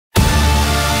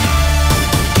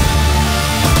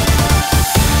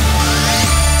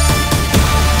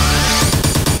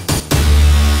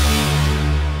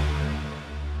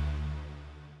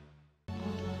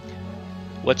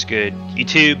What's good,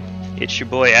 YouTube? It's your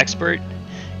boy Expert,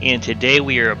 and today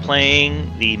we are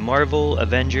playing the Marvel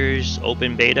Avengers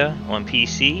Open Beta on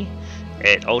PC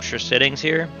at Ultra settings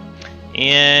here,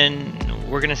 and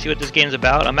we're gonna see what this game's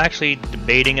about. I'm actually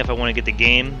debating if I want to get the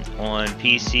game on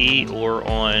PC or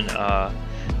on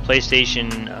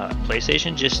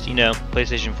PlayStation, just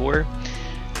PlayStation 4.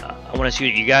 I want to see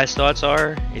what you guys' thoughts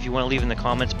are. If you want to leave in the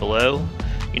comments below,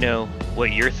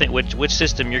 what you're which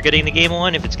system you're getting the game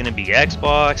on, if it's going to be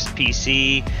Xbox,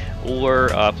 PC, or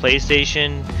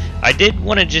PlayStation. I did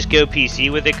want to just go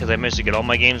PC with it because I managed to get all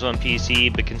my games on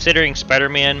PC, but considering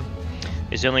Spider-Man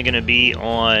is only going to be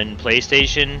on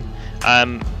PlayStation,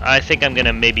 I think I'm going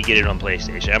to maybe get it on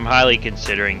PlayStation. I'm highly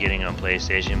considering getting it on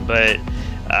PlayStation, but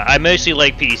I mostly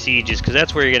like PC just because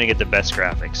that's where you're going to get the best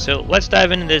graphics. So let's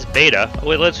dive into this beta.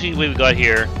 Let's see what we've got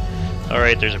here.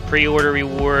 Alright, there's a pre-order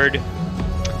reward.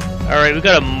 Alright, we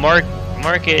got a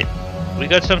market. We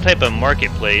got some type of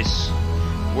marketplace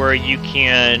where you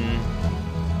can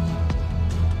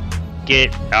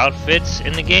get outfits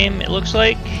in the game, it looks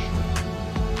like.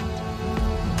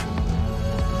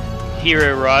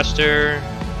 Hero roster,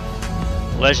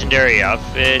 legendary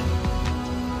outfit.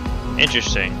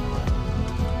 Interesting.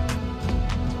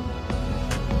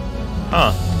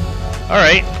 Huh.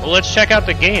 Alright, well, let's check out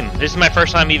the game. This is my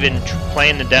first time even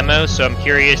playing the demo, so I'm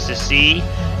curious to see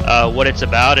what it's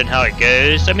about and how it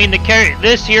goes. I mean,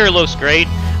 this here looks great.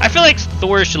 I feel like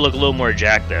Thor should look a little more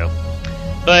jacked, though.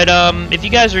 But if you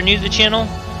guys are new to the channel,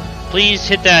 please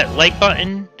hit that like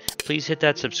button. Please hit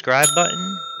that subscribe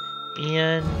button.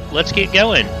 And let's get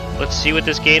going. Let's see what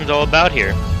this game's all about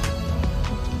here.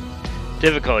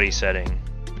 Difficulty setting.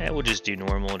 We'll just do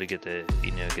normal to get the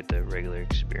get the regular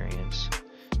experience.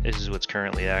 This is what's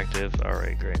currently active.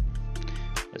 Alright, great.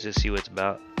 Let's just see what it's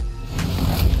about.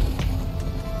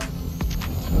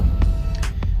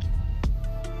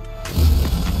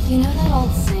 You know that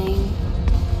old saying,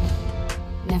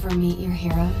 never meet your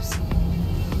heroes?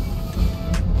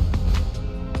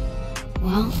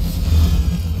 Well,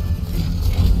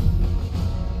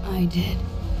 I did.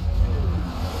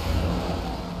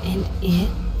 And it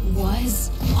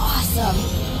was awesome!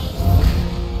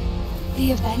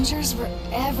 The Avengers were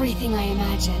everything I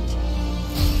imagined.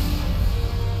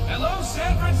 Hello,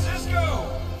 San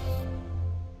Francisco!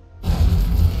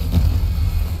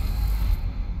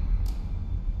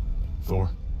 Thor,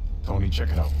 Tony, check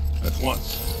it out. At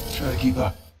once. Try to keep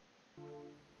up.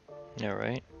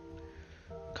 Alright.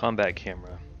 Combat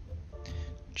camera.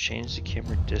 Change the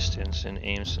camera distance and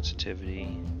aim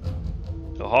sensitivity.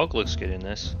 The Hulk looks good in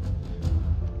this.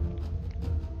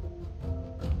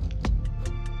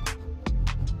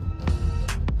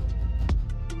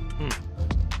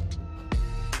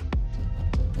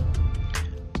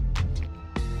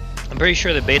 I'm pretty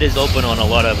sure the beta is open on a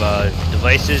lot of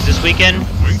devices this weekend,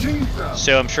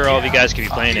 so I'm sure all of you guys could be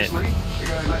playing it. This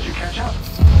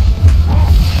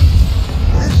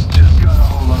just got a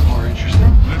whole lot more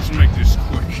interesting. Let's make this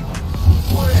quick.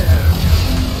 Thor,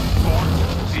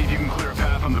 see if you can clear a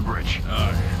path on the bridge.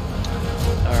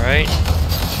 Alright.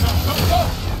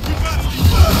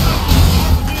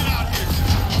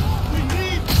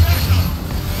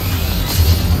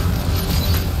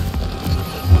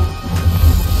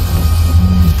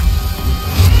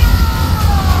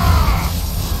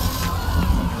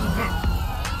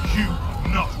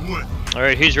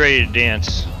 Alright, who's ready to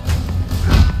dance?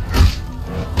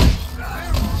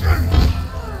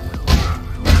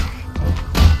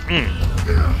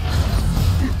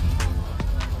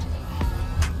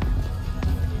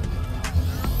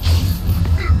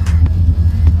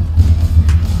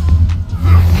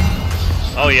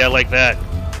 Oh yeah, I like that.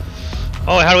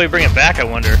 Oh, how do we bring it back, I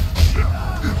wonder?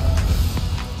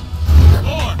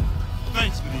 Lord!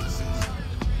 Thanks for the assist.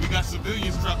 We got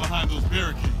civilians trapped behind those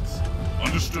barricades.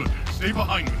 Understood. Stay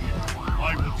behind me.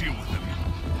 I will deal with them.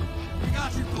 We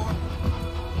got you, Thor.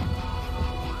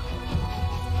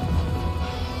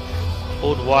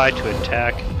 Hold Y to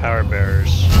attack power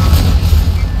bearers.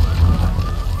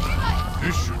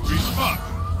 This should be fun.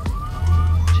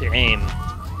 To aim.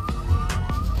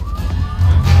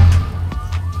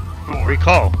 Thor,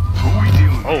 Recall. Who are we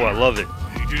dealing with? Oh, I love it.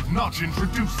 they did not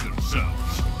introduce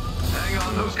themselves. Hang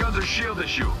on, those guns are shield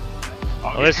issue.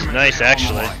 Oh, this is nice,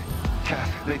 actually. Cap,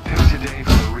 they picked today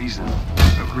for a reason.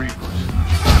 Agreed, Bruce.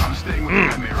 I'm staying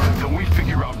with the mirror until we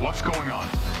figure out what's going on.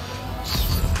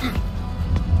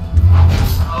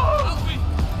 Help me!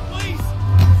 Please!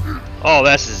 Oh,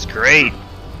 this is great.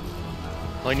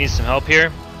 Oh, he needs some help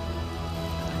here?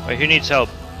 Wait, who needs help?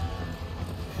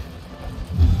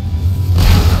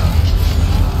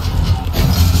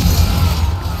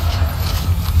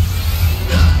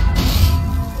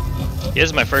 This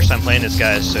is my first time playing this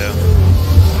guy, so.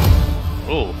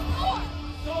 Ooh.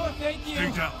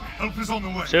 Stay down. Help is on the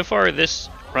way. So far, this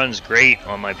runs great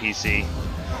on my PC.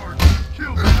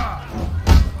 Kill the guy.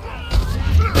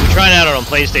 I'm trying out it on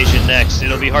PlayStation next.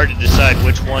 It'll be hard to decide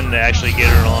which one to actually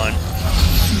get it on.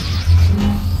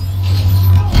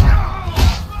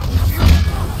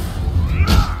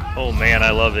 Oh man,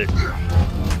 I love it.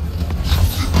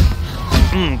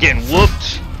 Getting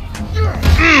whooped.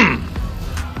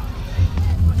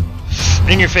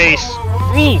 In your face.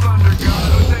 Ooh.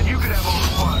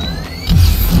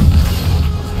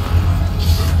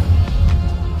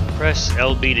 Press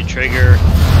LB to trigger.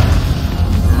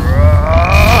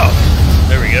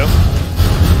 There we go.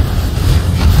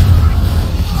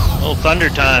 Oh, thunder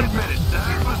time.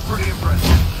 That was pretty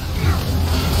impressive.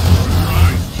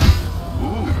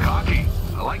 Ooh, cocky.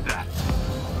 I like that.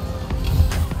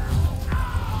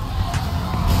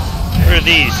 What are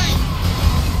these?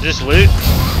 Is this loot?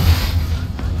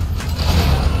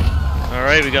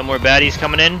 Alright, we got more baddies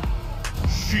coming in.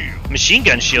 Machine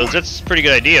gun shields, that's a pretty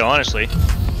good idea, honestly.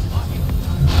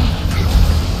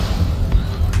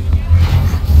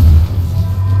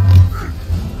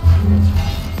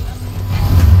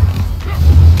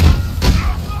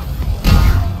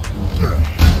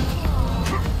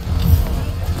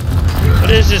 What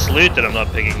is this loot that I'm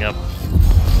not picking up?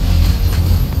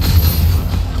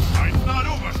 It's not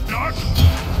over, Stark.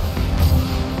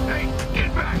 Hey,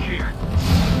 get back here.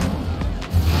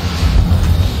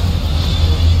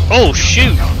 Oh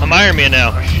shoot! I'm Iron Man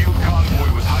now. A shield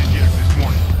convoy was hijacked this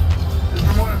morning. This is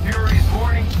from one of Fury's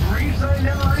warning briefs I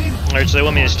never read. Alright, so they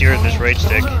want me to steer with this right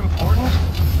stick. Those are important.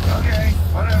 Okay,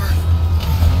 whatever.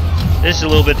 This is a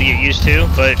little bit to get used to,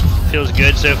 but feels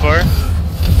good so far.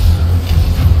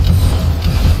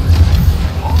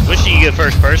 Wish you could get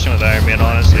first person with Iron Man,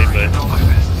 honestly, but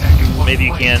maybe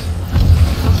you can.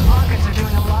 Those rockets are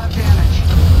doing a lot of damage.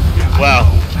 Wow,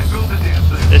 I built the damn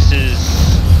thing. this is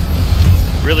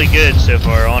really good so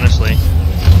far, honestly.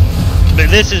 But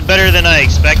this is better than I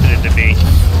expected it to be.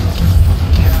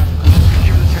 Yeah,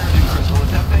 secure the Terrigen crystal if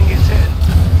that thing gets hit.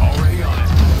 Already on it.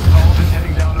 Paul's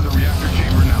heading down to the reactor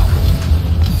chamber now.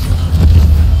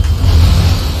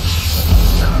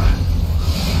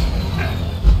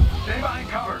 Stay behind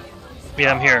cover.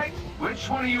 Yeah, I'm here. Alright, which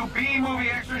one of you B-movie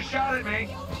extras shot at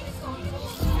me?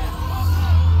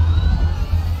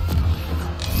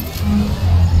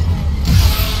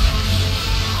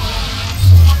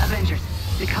 Avengers,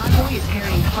 the convoy is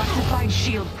carrying classified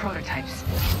shield prototypes.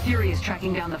 Fury is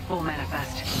tracking down the full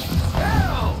manifest.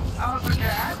 Hell! How's the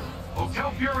cat? Oh,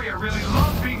 tell Fury I really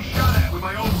love being shot at with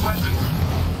my own weapon.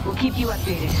 We'll keep you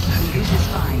updated. The news is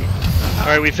fine.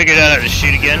 Alright, we figured out how to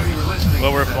shoot again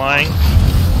while we're flying.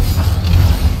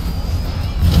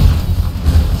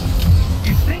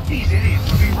 You'd think these idiots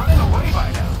would be running away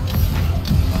by now.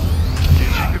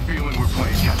 Can't shake the feeling we're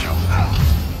playing catch up.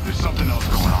 There's something else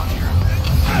going on here.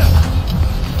 Uh-oh.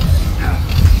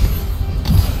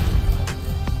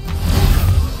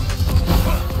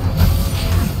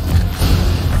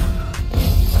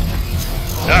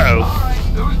 Alright,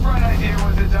 whose bright idea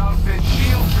was it to outfit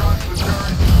shield trucks with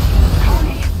turrets?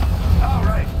 Tony!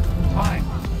 Alright, fine.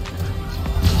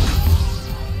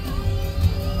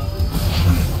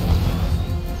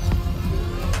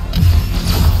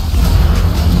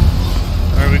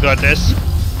 Alright, we got this.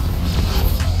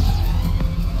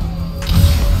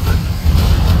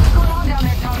 What's going on down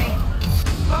there, Tony?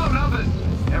 Oh, nothing.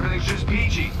 Everything's just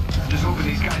peachy. Just hoping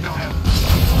these guys don't have...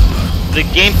 The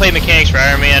gameplay mechanics for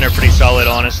Iron Man are pretty solid,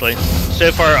 honestly.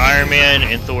 So far, Iron Man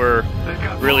and Thor,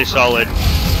 really solid.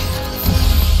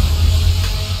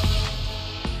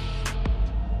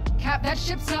 Cap, that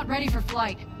ship's not ready for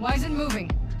flight. Why is it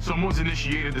moving? Someone's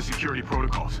initiated the security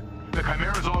protocols. The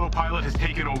Chimera's autopilot has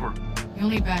taken over.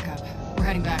 You'll need backup. We're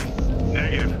heading back.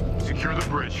 Negative. Secure the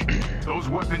bridge. Those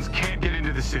weapons can't get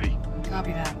into the city.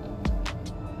 Copy that.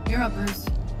 You're up, Bruce.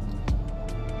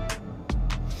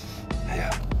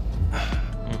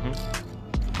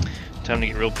 Time to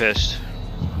get real pissed.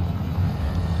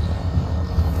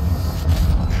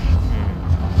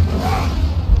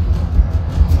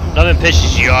 Nothing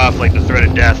pisses you off like the threat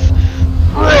of death.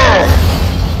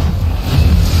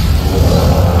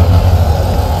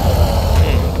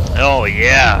 Oh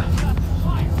yeah.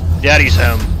 Daddy's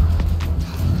home.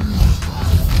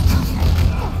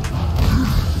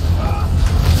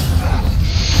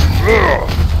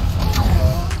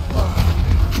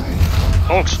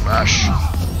 Hulk smash.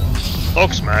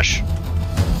 Hulk smash.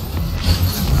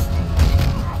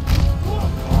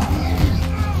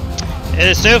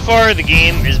 And so far, the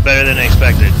game is better than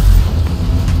expected.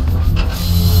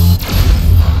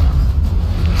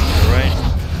 Alright.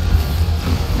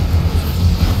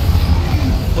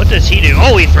 does he do?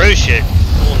 Oh, he throws shit.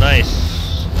 Oh,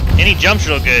 nice. And he jumps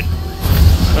real good.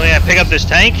 Let me pick up this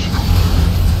tank.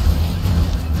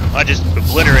 I just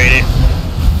obliterate it.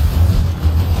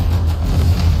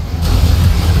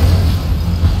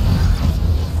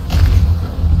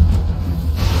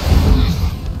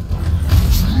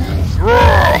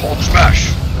 Roar, Hulk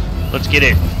smash. Let's get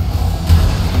it.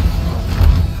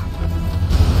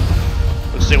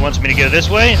 Looks like it wants me to go this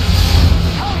way.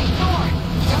 Tony, Thor,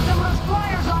 got some of those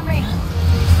flyers on me.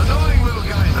 Annoying little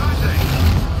guys, aren't they?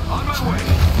 On my way.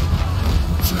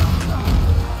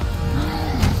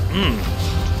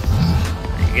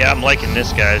 Yeah, I'm liking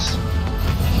this, guys.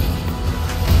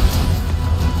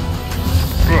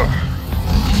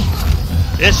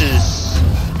 This is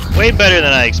way better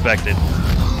than I expected.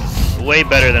 Way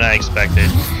better than I expected.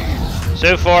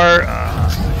 So far,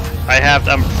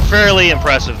 I'm fairly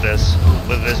impressed with this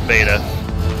beta,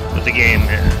 with the game.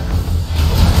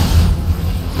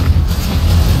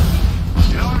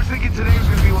 You know, I was thinking today was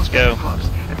gonna be one of go. clubs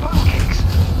and funnel cakes.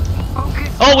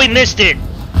 Focus. Oh, we missed it!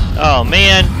 Oh,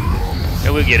 man. Yeah,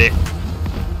 we'll get it.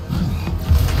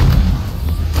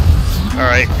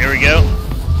 Alright, here we go.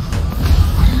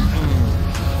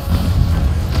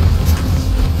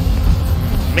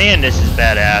 Man, this is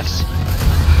badass.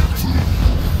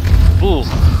 Ooh.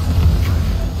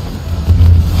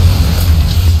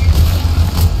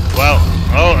 Wow.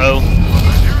 Uh-oh.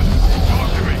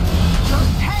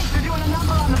 Those tanks are doing a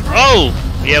number on the bridge. Oh!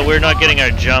 Yeah, we're not getting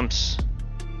our jumps.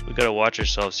 We gotta watch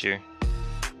ourselves here.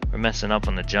 We're messing up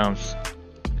on the jumps.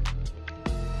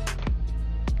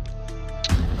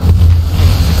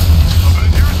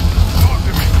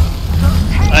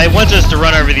 I want us to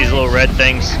run over these little red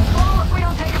things. If we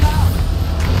don't take them out.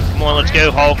 Come on, let's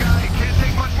go, Hulk. Can't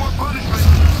take much more punishment.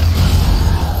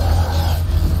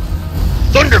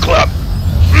 Thunderclap!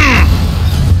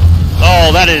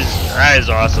 Oh, that is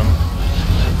awesome.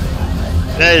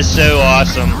 That is so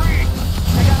awesome. I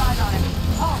got eyes on him.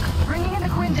 Hulk, bringing in the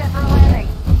Quinjet for a landing.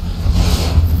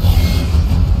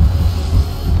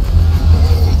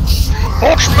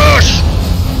 Hulk smash!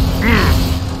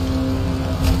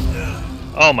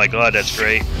 Oh my god, that's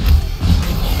great.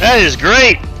 That is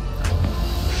great!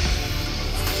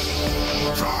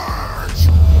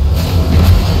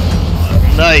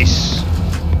 Nice.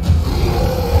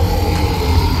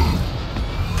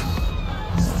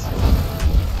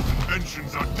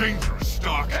 Inventions are dangerous,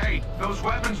 Stark. Hey, those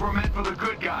weapons were meant for the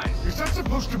good guys. Is that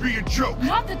supposed to be a joke?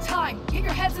 Not the time. Get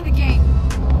your heads in the game.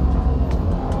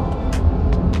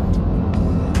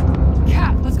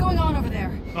 Cap, what's going on over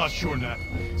there? Not sure, Nat.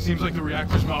 Seems like the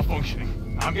reactor's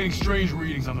malfunctioning. I'm getting strange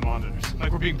readings on the monitors,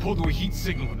 like we're being pulled to a heat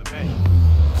signal in the bay.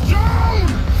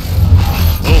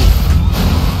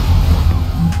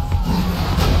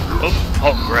 Oh,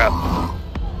 oh crap.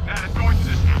 Nat, it's going to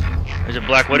this. Is it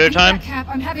Black Widow time? Cap,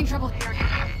 I'm having trouble hearing.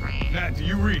 Nat, do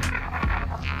you read?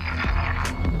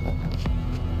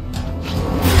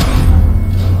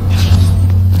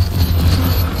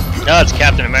 No, it's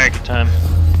Captain America time.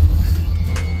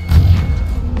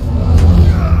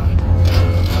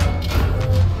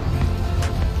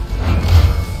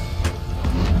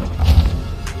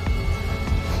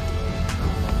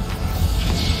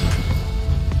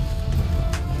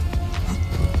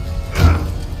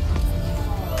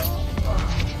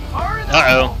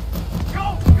 Uh-oh.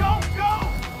 Go, go, go!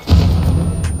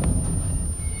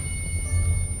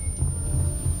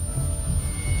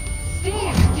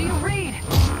 Steve, do you read?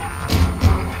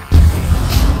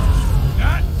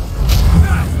 Nat?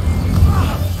 Nat!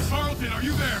 Carlton, are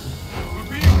you there? We're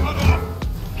being cut off.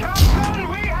 Captain,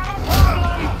 we have a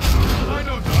problem! I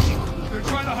know, Doc. They're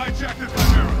trying to hijack the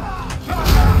Chimera.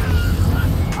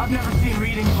 I've never seen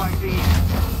readings like these.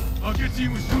 I'll get to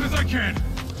you as soon as I can.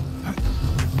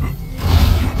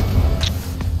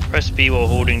 Press B while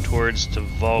holding towards to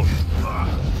vault.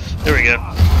 There we go.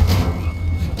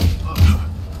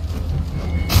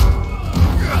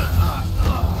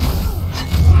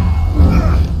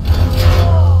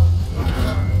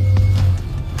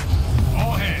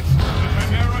 All hands. The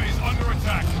Chimera is under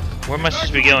attack. Where am I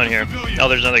supposed to be going here? Oh,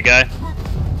 there's another guy.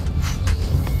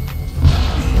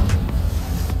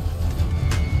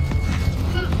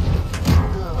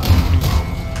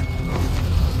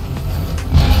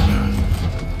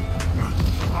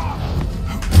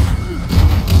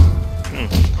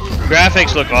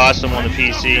 Graphics look awesome on the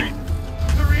PC.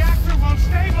 The reactor won't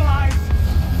stabilize!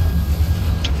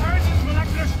 Earth's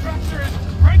molecular structure is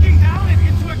breaking down it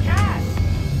into a gas!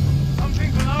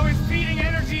 Something below is feeding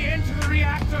energy into the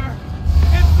reactor!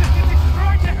 It's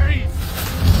extraordinary!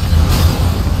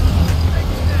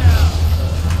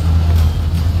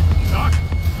 Doc,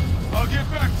 I'll get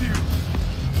back to you.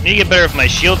 need to get better with my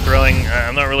shield throwing.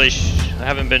 I'm not really. I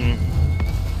haven't been.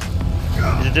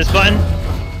 Is it this button?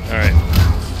 All right.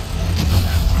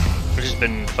 We've just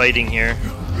been fighting here.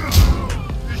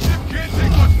 This ship can't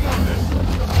take much more of this.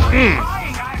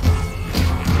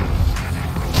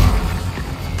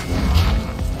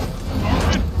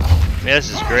 Yeah, this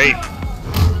is great.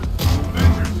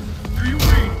 Avengers, do you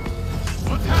read?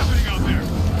 What's happening out there?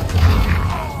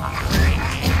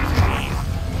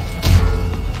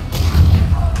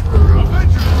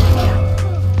 Avengers report!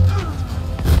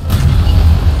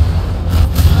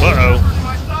 Uh-oh.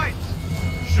 My sight!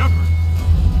 Shepard.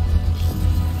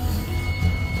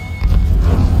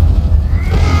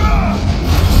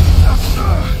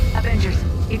 Avengers,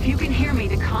 if you can hear me,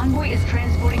 the convoy is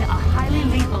transporting a highly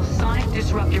lethal sonic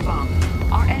disruptor bomb.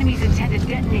 Our enemies intend to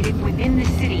detonate it within the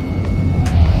city.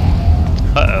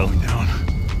 Uh-oh. Down.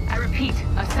 I repeat,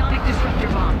 a sonic disruptor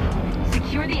bomb.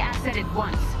 Secure the asset at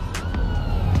once.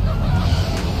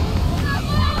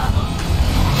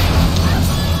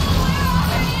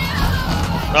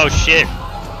 Oh shit.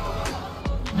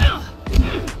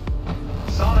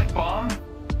 Sonic bomb?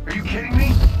 Are you kidding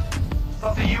me?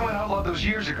 Thought the UN outlawed those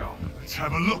years ago. Let's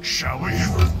have a look, shall we?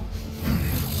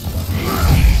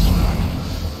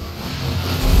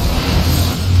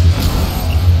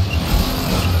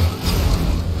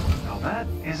 Now that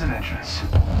is an entrance.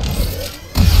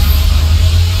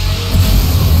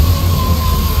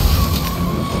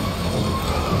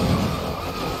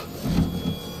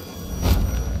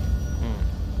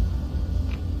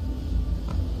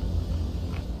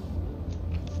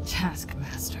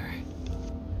 Taskmaster.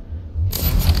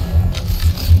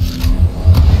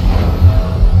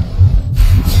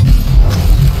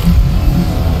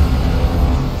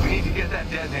 We need to get that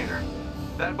detonator.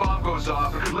 That bomb goes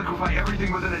off, it could liquefy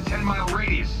everything within a 10-mile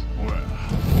radius. Well,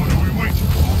 what are we waiting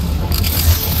for?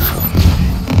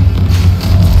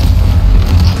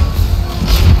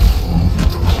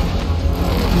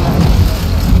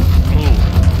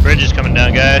 Ooh, bridge is coming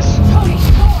down, guys. Tony,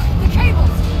 Thor, the cables!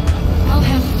 I'll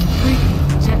have the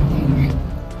detonator.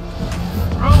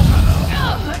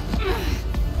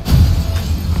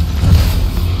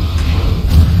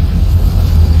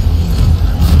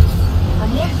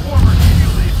 From one former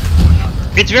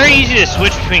shield It's very easy to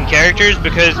switch between characters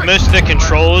because most of the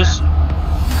controls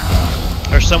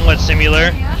are somewhat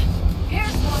similar. Yeah?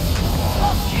 Here's one.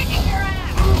 Oh, kicking your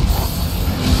ass!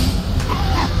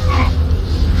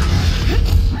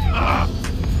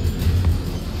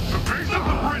 the base of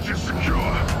the bridge is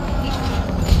secure.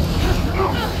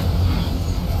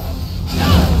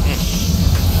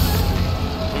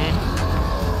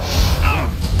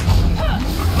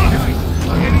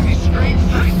 I'm getting these strange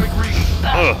seismic readings.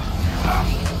 Ugh.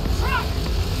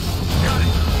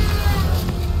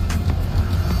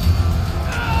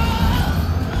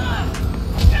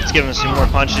 Let's give him some more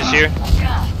punches here.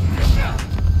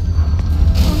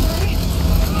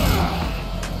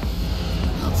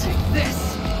 I'll take this.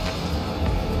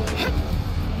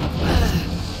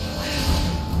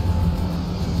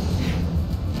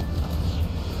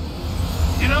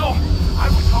 You know, I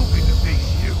was hoping to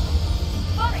face you.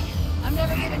 Funny, I'm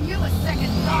never giving you a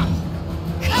second thought.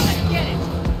 Come and get it.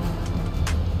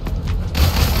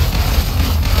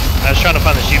 I was trying to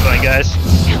find the shoot button, guys.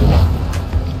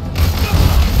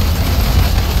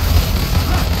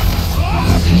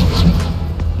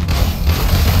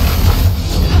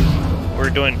 We're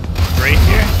doing great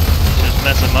here. Just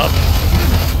mess him up.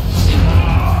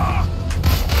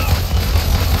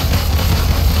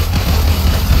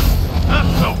 Not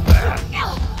so fast.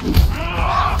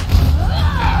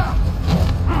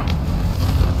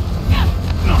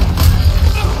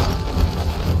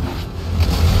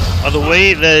 Oh, the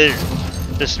way the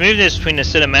smoothness between the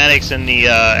cinematics and the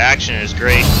action is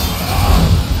great.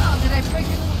 Oh, did I break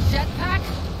your little jetpack?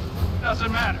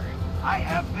 Doesn't matter. I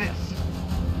have this.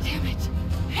 Damn it.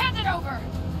 Hand it over.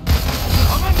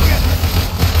 Come and get it.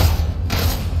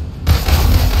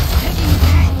 Taking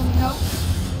visual notes.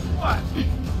 What?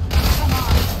 Come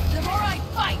on. The more I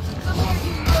fight, the more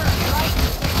you learn, right?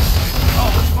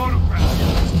 Oh, it's photograph.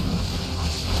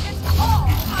 It's all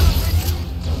out of it.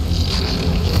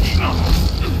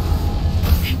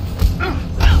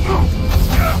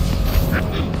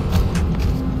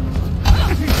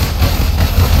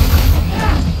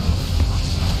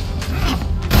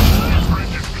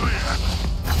 Bridge is clear.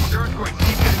 The earthquakes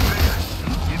keep getting bigger.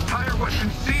 The entire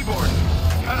western seaboard.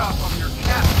 Cut off from your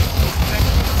captain.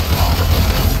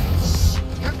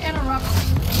 You're interrupting.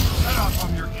 Cut off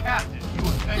from your captain. You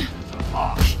Avengers are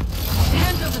lost.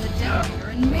 Hand over the detonator,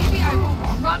 and maybe I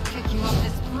won't drop kick you off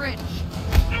this bridge.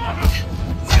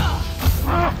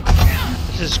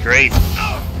 This is great.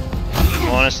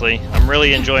 honestly. I'm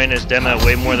really enjoying this demo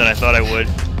way more than I thought I would.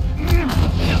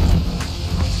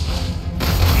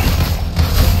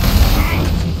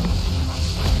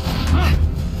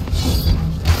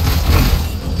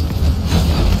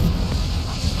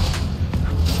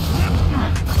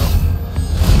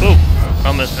 Ooh,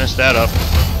 almost messed that up.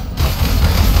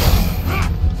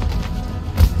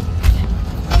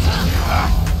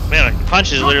 Man, a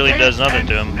punch literally does nothing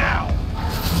to him.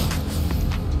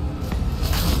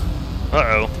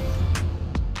 Uh-oh.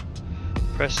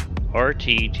 Press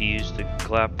RT to use the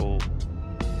grapple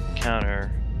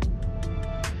counter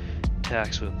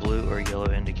attacks with blue or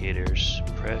yellow indicators.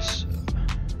 Press...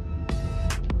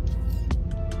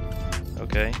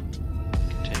 Okay.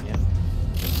 Continue.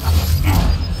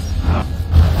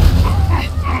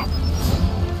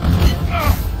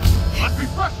 Must be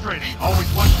frustrating. Always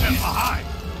one step behind.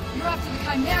 You're after the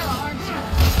Chimera, aren't you?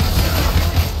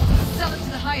 Sell it to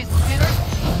the highest bidder?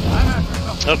 I'm after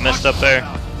something. Oh, messed up there.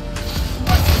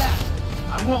 What's that?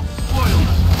 I won't spoil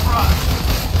the surprise.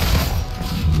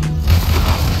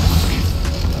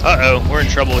 Uh-oh, we're in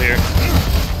trouble here.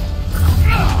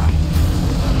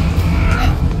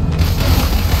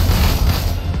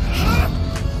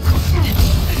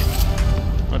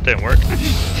 That didn't work.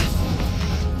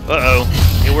 Uh-oh,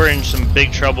 yeah, we're in some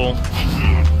big trouble.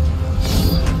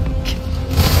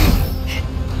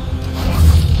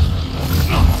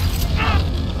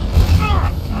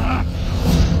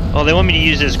 Oh, they want me to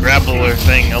use this grappler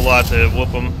thing a lot to whoop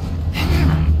them.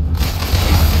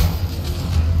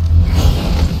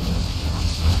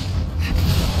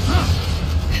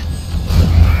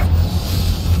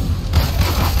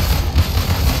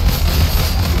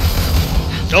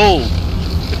 Oh!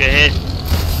 Took a hit.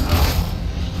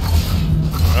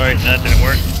 Alright, that didn't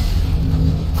work.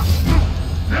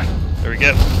 There we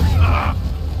go.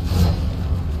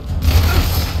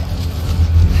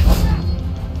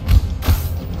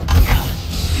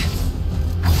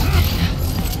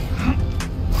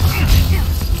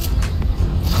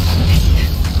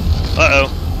 Uh-oh.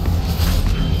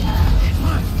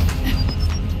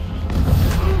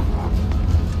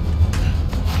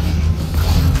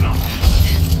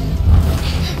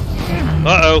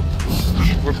 Uh-oh.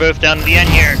 We're both down to the end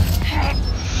here.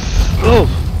 Oh.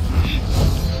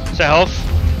 Is that health?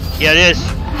 Yeah, it is.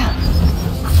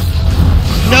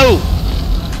 No!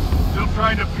 Still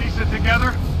trying to piece it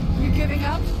together? You giving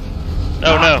up?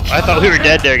 Oh no, I thought we were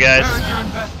dead there, guys. Where is your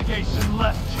investigation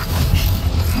left you?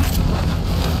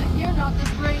 You're not the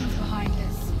brains behind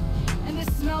this. And this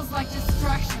smells like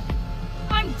distraction.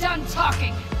 I'm done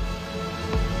talking.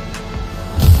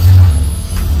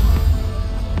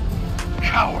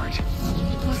 Coward.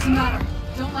 What's the matter?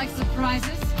 Don't like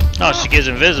surprises? Oh, she gets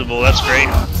invisible. That's great.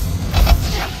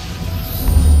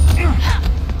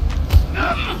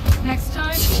 Next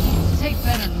time, take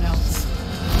better notes.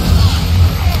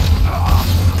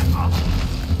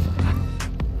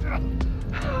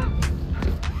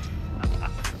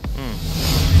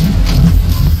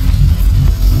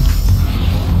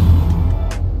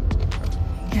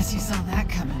 Guess you saw that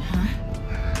coming, huh?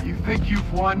 You think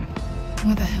you've won?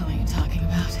 What the hell are you talking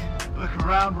about? Look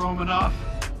around, Romanov.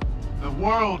 The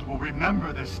world will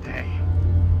remember this day.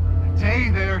 The day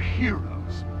their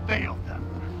heroes failed them.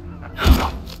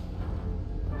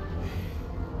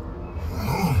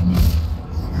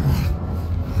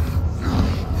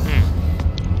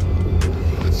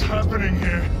 What's happening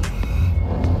here?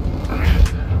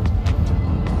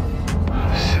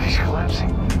 The city's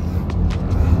collapsing.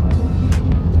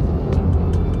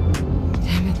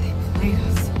 Damn it, they played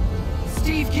us.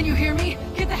 Steve, can you hear me?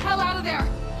 Get the hell out of there!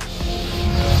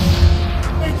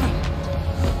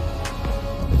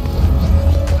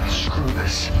 Screw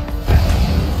this.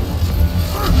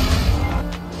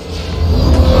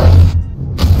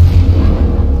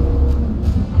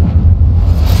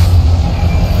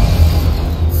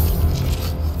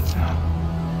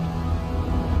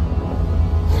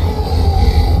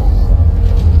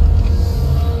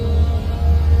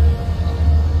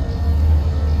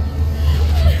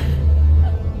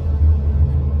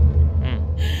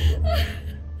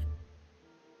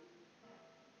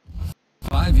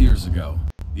 Years ago,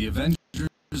 the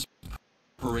Avengers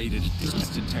paraded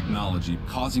twisted technology,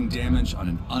 causing damage on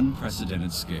an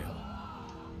unprecedented scale.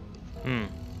 Well,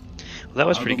 that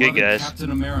was Our pretty good, beloved guys.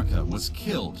 Captain America was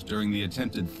killed during the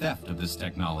attempted theft of this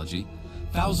technology.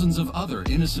 Thousands of other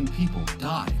innocent people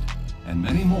died, and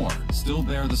many more still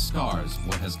bear the scars of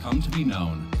what has come to be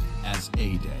known as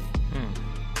A-Day.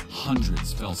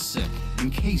 Hundreds fell sick,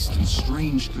 encased in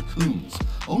strange cocoons,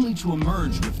 only to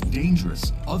emerge with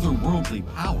dangerous, otherworldly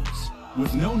powers.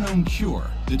 With no known cure,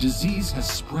 the disease has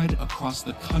spread across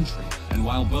the country, and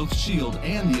while both S.H.I.E.L.D.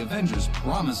 and the Avengers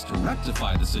promised to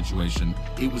rectify the situation,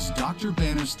 it was Dr.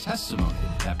 Banner's testimony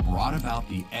that brought about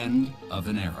the end of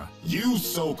an era. You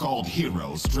so-called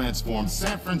heroes transformed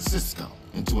San Francisco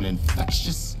into an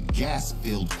infectious,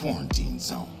 gas-filled quarantine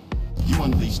zone. You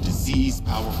unleashed disease,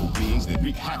 powerful beings that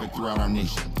wreak havoc throughout our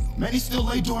nation. Many still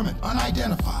lay dormant,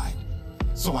 unidentified.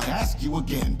 So I ask you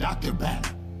again, Dr. Banner,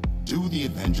 do the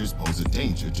Avengers pose a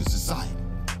danger to society?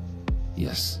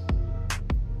 Yes.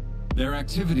 Their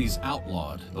activities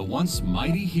outlawed, the once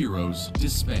mighty heroes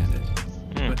disbanded.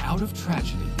 But out of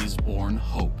tragedy is born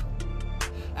hope.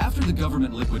 After the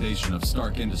government liquidation of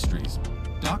Stark Industries,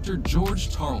 Dr.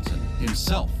 George Tarleton,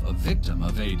 himself a victim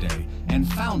of A-Day and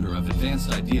founder of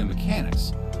Advanced Idea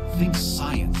Mechanics, thinks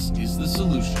science is the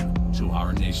solution to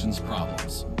our nation's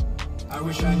problems. I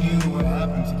wish I knew what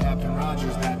happened to Captain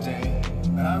Rogers that day,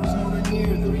 but I was nowhere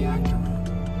near the reactor room.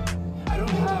 I don't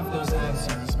have those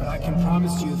answers, but I can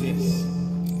promise you this.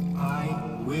 I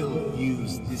will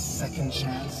use this second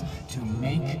chance to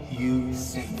make you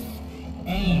safe.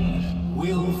 AIM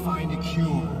will find a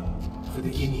cure for the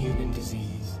inhuman disease.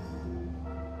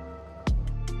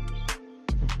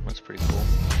 That's pretty cool.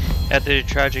 After the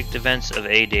tragic events of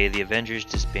A-Day, the Avengers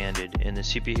disbanded and the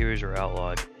superheroes were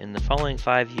outlawed. In the following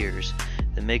 5 years,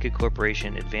 the mega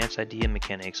corporation Advanced Idea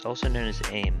Mechanics, also known as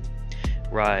AIM,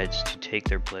 rises to take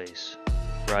their place.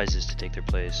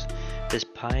 This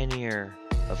pioneer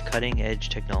of cutting-edge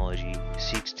technology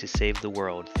seeks to save the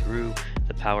world through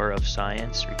the power of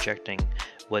science, rejecting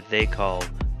what they call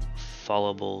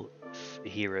fallible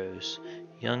heroes.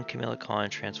 Young Kamala Khan,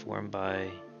 transformed by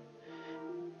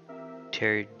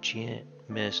Terrigen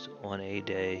Mist on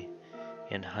A-Day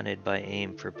and hunted by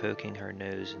AIM for poking her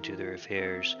nose into their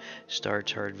affairs,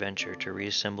 starts her adventure to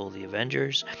reassemble the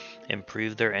Avengers and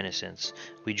prove their innocence.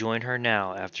 We join her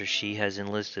now after she has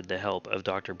enlisted the help of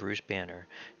Dr. Bruce Banner.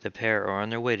 The pair are on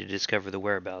their way to discover the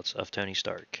whereabouts of Tony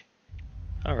Stark.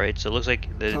 Alright, so it looks like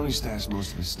Tony stashed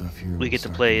most of his stuff here. we get to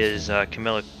play as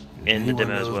Camilla in the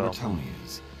demo as well. Where Tony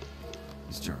is.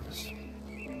 It's Jarvis.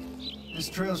 This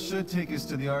trail should take us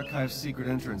to the Archive's secret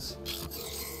entrance.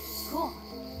 Cool.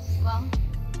 Well,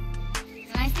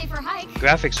 it's a nice day for a hike.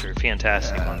 Graphics are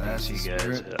fantastic on that's PC, the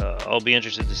guys. spirit. I'll be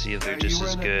interested to see if they're just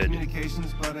as good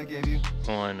Communications bud I gave you?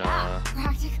 on. Yeah,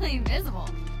 practically invisible.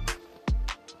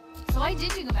 So why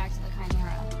did you go back to the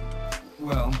Chimera?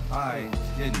 Well, I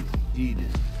didn't. He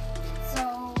did.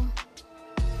 So,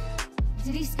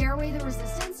 did he scare away the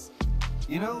resistance?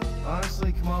 You know,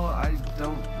 honestly, Kamala, I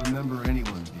don't remember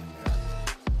anyone being there.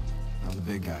 Now, the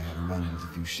big guy had a run-in with a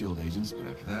few S.H.I.E.L.D. agents, but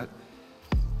after that,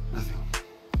 nothing.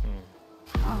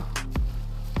 Oh,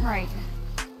 right.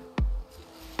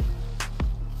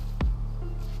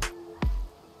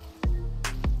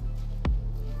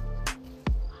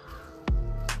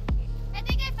 I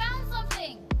think I found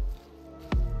something.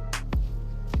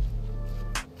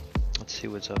 Let's see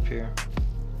what's up here.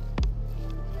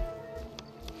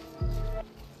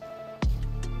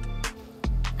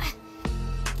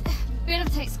 Bit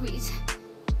of tight squeeze.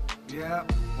 Yeah,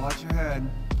 watch your head.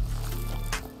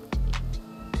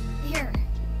 Here,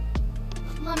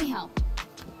 let me help.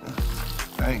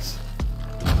 Thanks.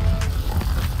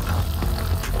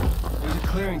 There's a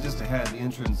clearing just ahead. The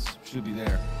entrance should be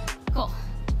there. Cool.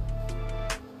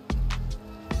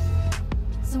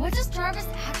 So what does Jarvis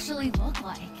actually look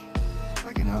like?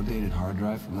 Like an outdated hard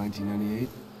drive from 1998.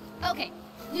 Okay,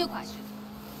 new question.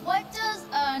 What does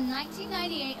a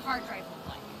 1998 hard drive look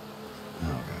like? Oh,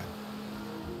 God.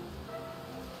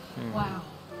 Wow.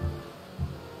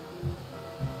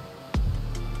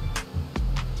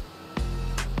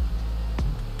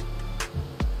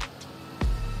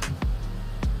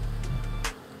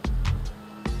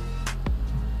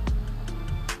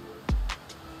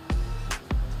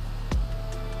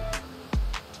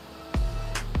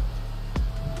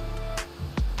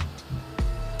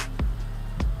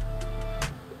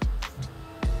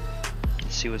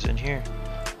 Let's see what's in here.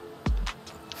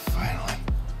 Finally.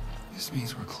 This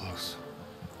means we're close.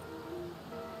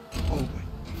 Oh,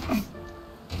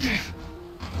 wait.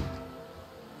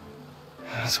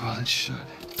 That's well it should.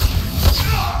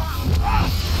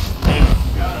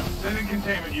 Sending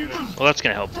containment unit. Well, that's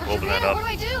gonna help open that What up. do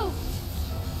I do?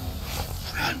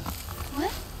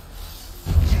 What?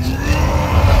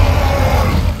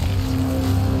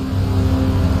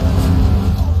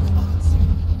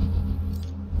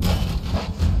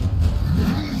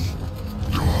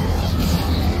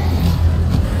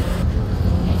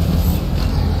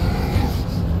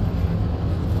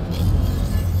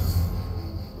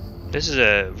 This is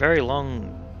a very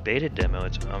long beta demo.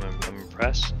 I'm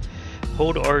impressed.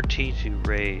 Hold RT to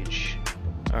rage.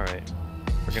 Alright.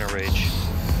 We're gonna rage.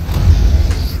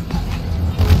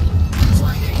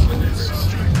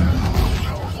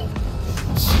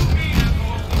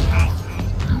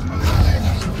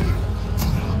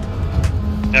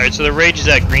 Alright, so the rage is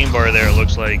that green bar there, it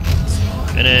looks like.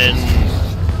 And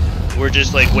then we're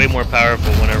just like way more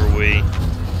powerful whenever we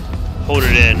hold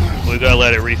it in. We gotta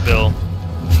let it refill.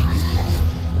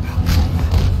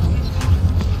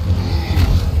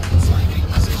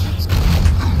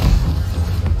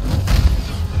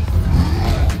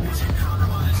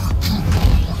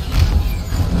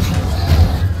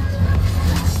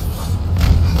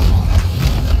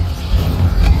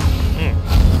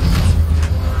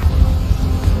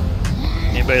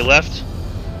 Anybody left?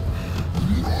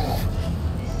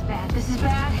 This is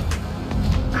bad.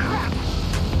 Crap.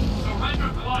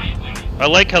 I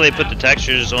like how they put the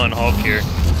textures on Hulk here.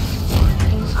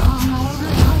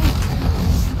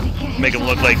 Make him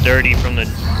look like dirty from the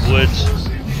woods.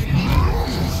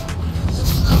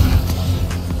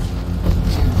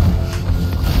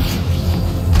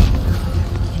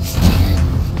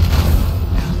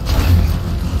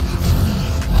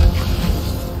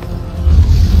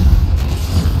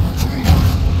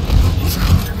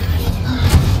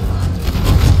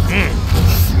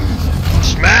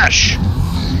 Smash!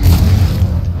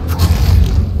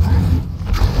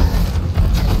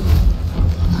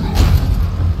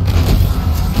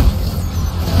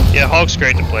 Yeah, Hulk's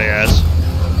great to play as.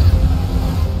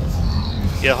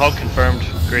 Yeah, Hulk confirmed.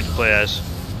 Great to play as.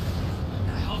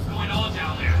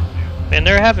 Man,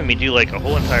 they're having me do like a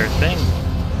whole entire thing.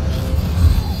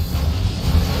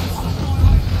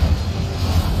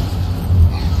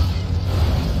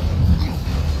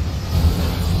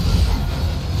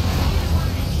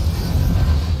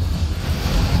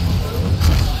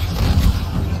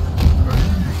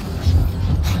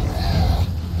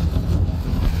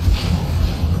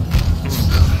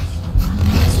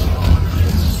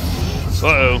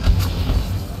 Uh-oh.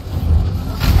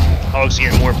 Hulk's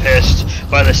getting more pissed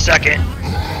by the second.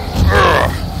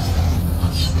 Ugh.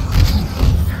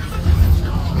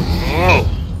 Oh,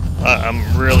 I'm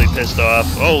really pissed off.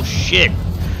 Oh, shit.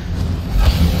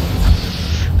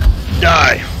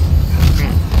 Die.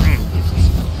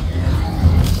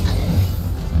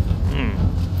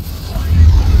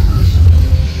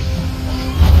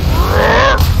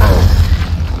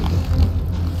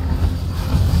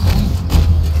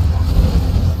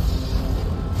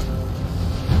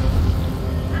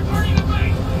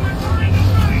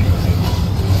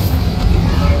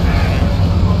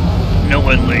 No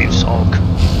one leaves, Hulk.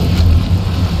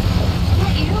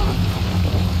 What, you?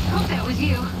 Hope that was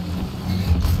you.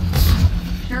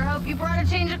 Sure hope you brought a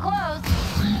change of clothes.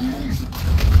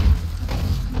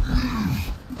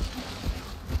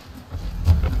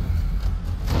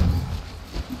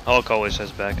 Hulk always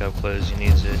has backup clothes, he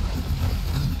needs it.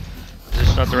 Is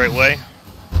this not the right way?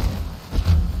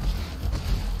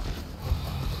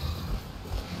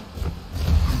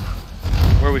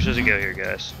 Where are we supposed to go here,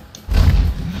 guys?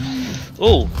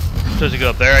 Oh, supposed to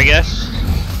go up there, I guess.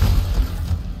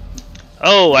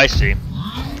 Oh, I see.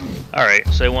 Alright,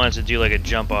 so they wanted to do like a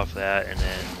jump off that, and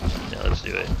then, yeah, let's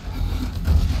do it.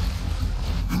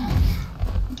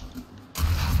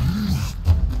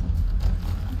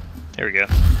 There we go.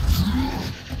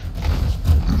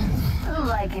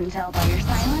 Oh, I can tell by your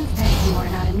silence that you are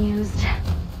not amused.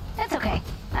 That's okay.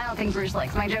 I don't think Bruce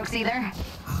likes my jokes either.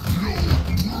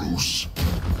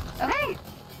 Okay,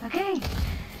 okay.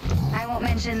 I won't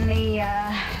mention the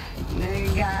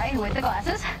guy with the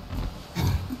glasses.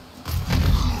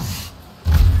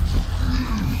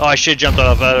 Oh, I should jump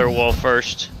off the other wall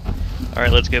first.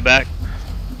 Alright, let's go back.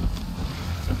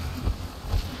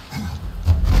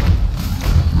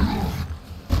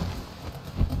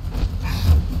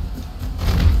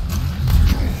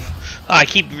 Oh, I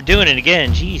keep doing it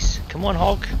again. Jeez. Come on,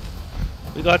 Hulk.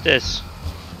 We got this.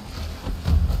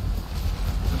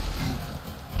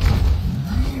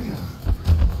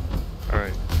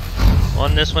 Alright.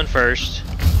 On this one first.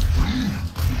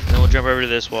 Then we'll jump over to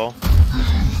this wall.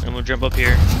 Then we'll jump up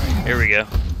here. Here we go.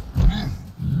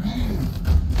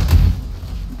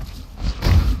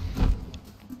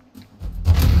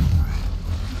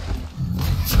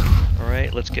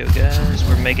 Alright, let's go, guys.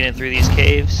 We're making it through these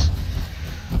caves.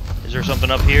 Is there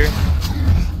something up here?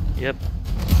 Yep.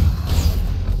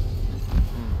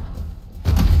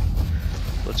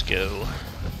 Let's go.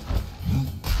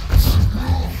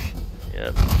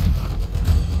 Yep.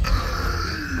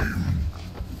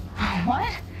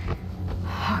 What?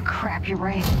 Oh, crap, you're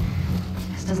right.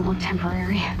 This doesn't look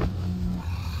temporary.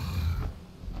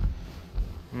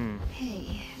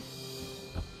 Hey.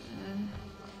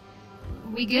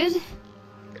 We good?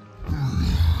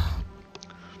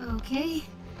 Okay.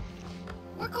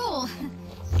 We're cool.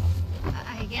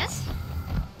 I guess.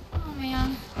 Oh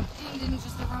man, Jane didn't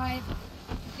just arrive.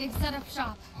 They've set up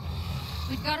shop.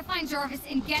 We've got to find Jarvis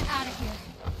and get out of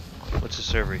here. What's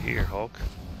this over here, Hulk?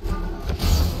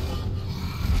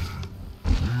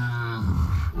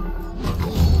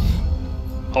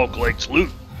 Hulk likes loot.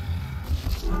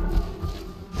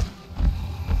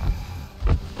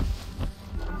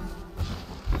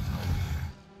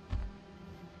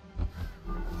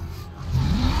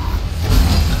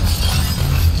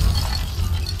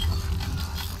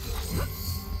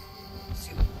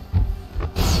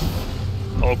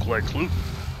 Hulk likes loot.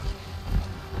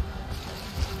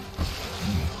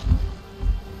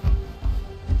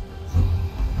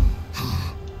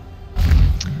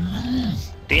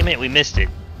 Damn it, we missed it.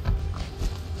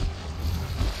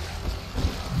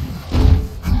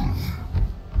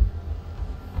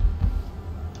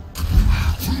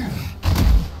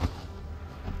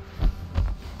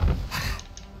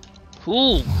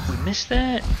 Ooh, we missed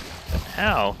that?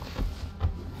 How?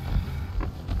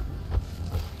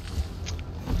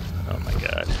 Oh my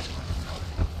god.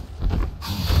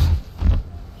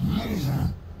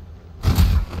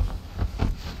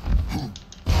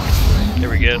 There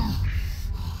we go.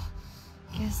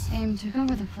 Guess AIM took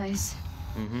over the place.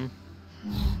 Mm-hmm.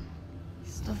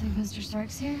 Still think Mr.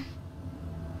 Stark's here?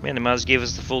 Man, the mouse gave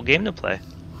us the full game to play.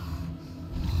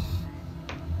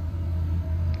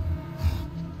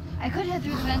 I could head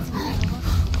through the vents and take a look.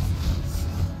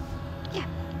 Yeah,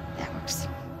 that works.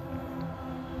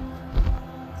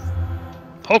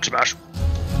 Hulk smash!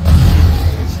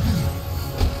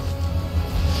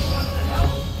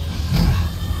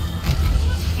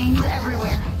 AIM's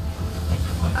everywhere.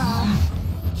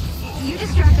 You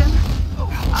distract them.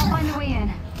 I'll find a way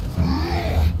in.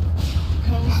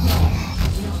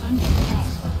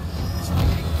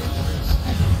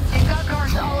 They've got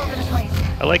guards all over the place.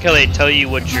 I like how they tell you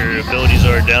what your abilities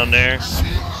are down there,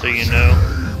 so you know.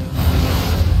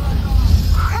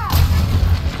 Crap!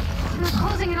 They're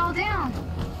closing it all down.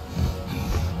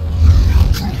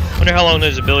 Wonder how long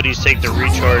those abilities take to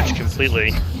recharge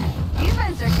completely. These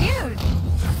vents are huge.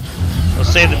 We'll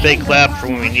save the big clap for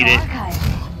when we need it.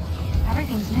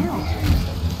 Everything's new.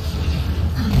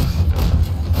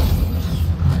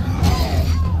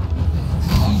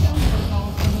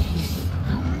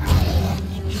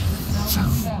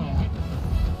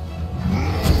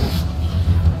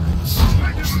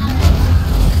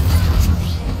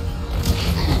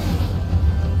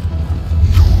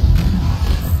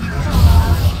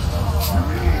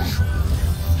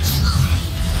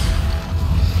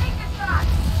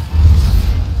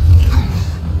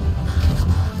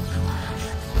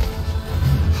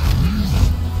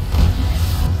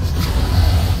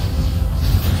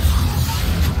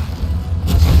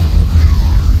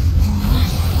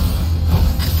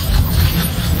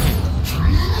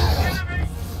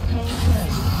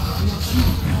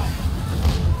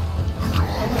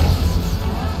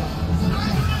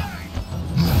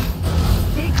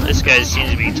 This guy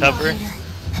seems to be tougher.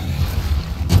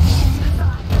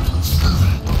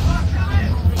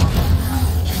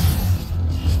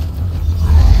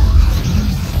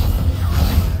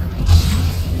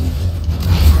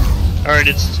 Alright,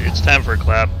 it's time for a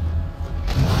clap.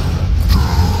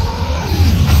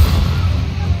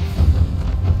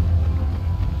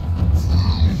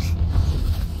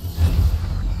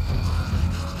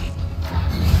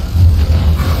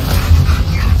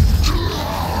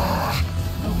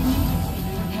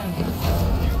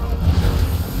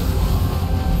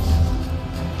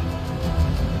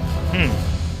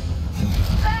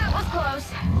 That was close.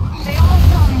 They all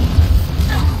saw me.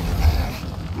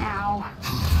 Ow.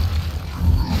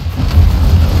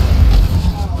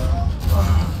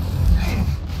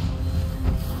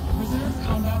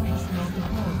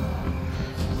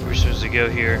 Where are we supposed to go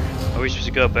here? Are we supposed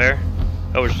to go up there?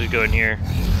 Oh, we're supposed to go in here.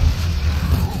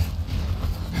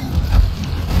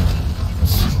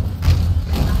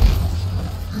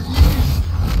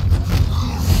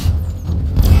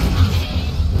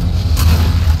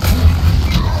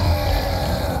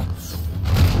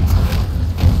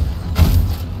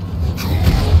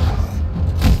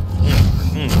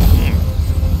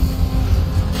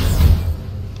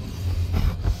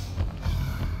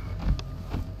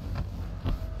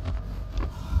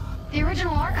 The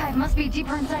original archive must be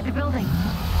deeper inside the building.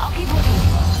 I'll keep looking.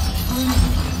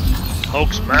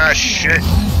 Hulk smash shit.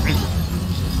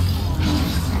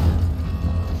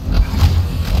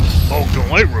 Hulk don't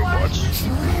like robots.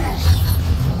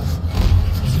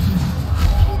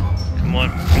 Come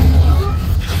on.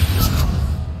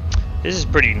 This is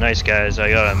pretty nice, guys. I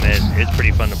gotta admit, it's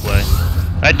pretty fun to play.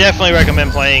 I definitely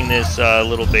recommend playing this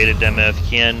little beta demo if you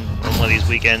can on one of these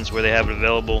weekends where they have it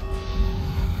available.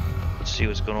 Let's see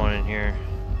what's going on in here.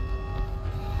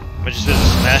 Am I just supposed to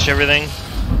smash everything?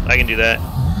 I can do that.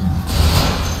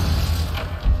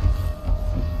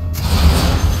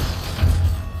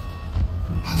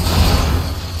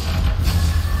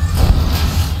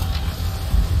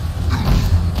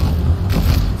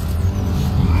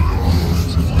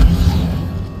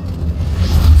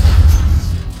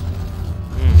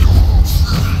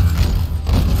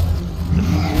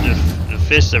 The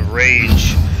fists of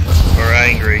rage are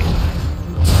angry.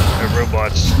 They're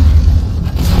robots.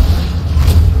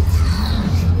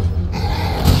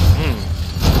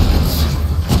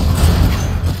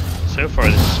 So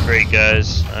far this is great,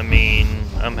 guys. I mean,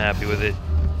 I'm happy with it.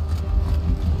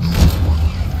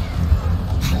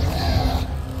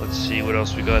 Let's see what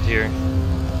else we got here.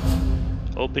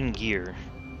 Open gear.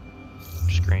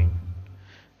 Screen.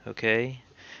 Okay.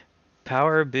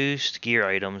 Power boost gear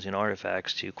items and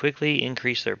artifacts to quickly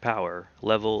increase their power,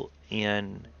 level,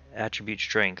 and attribute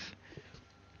strength.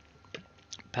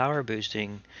 Power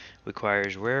boosting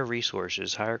requires rare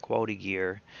resources. Higher quality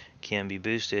gear can be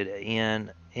boosted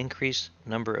an increased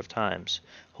number of times.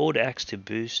 Hold X to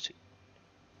boost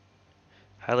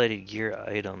highlighted gear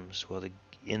items while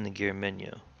in the gear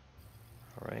menu.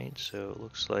 Alright, so it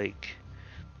looks like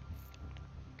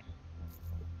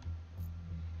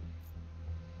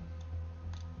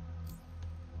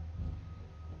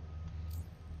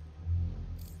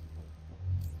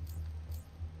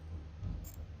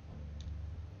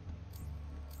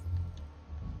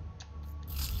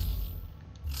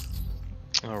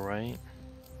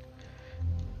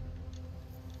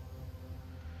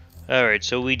Alright,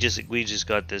 so we just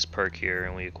got this perk here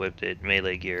and we equipped it,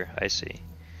 melee gear, I see.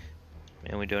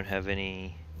 And we don't have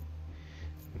any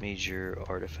major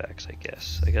artifacts, I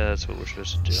guess. I guess that's what we're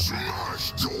supposed to do.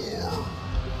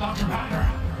 Dr. Banner,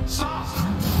 stop! We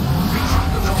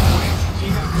tried to walk away.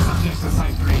 He's at the subjects to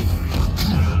Site 3.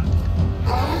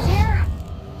 Who's here?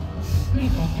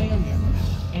 Lethal failure.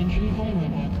 Entry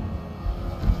vulnerable.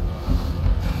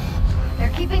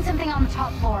 They're keeping something on the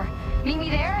top floor. Meet me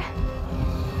there?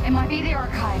 It might be the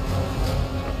archive.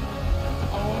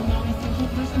 All non-essential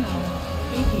personnel,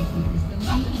 vacate the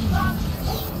facility. God,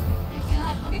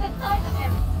 look at the size of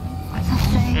him. What's that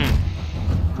say?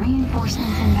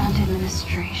 Reinforcements inbound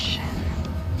administration.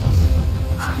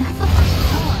 That's the first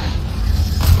floor.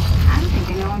 I don't think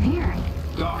they know I'm here.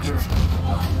 Doctor,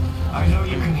 I know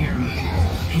you can hear me.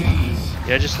 Please.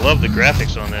 Yeah, I just love the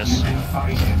graphics on this. You can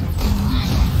fight him.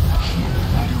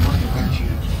 I don't want to hurt you.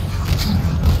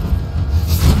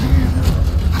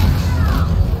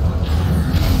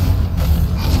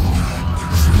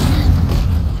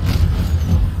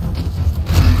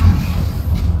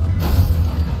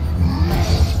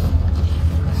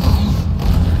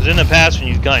 Because in the past when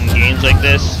you've gotten games like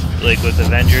this, like with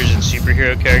Avengers and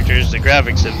superhero characters, the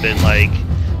graphics have been like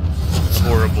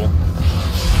horrible.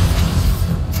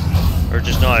 Or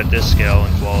just not at this scale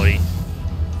and quality.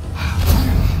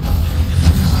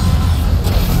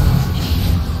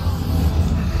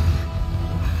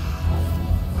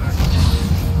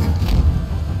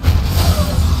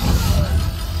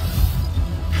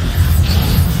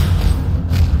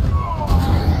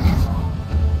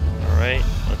 Alright,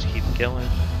 let's keep going.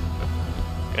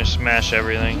 Gonna smash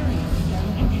everything.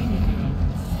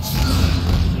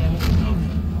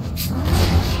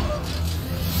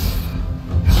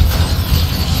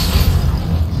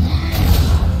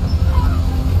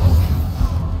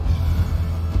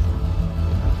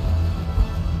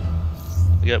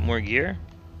 We got more gear?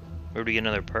 Or do we get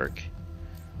another perk?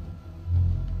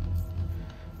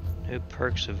 No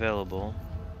perks available.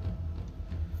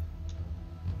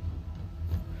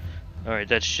 Alright,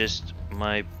 that's just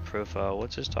my profile.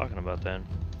 What's this talking about then?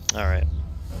 Alright.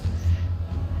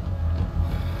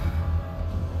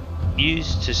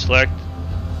 Use to select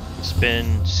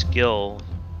spin skill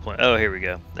point. Oh, here we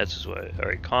go. That's just what.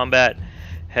 Alright, combat,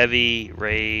 heavy,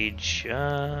 rage,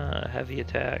 heavy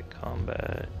attack,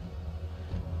 combat.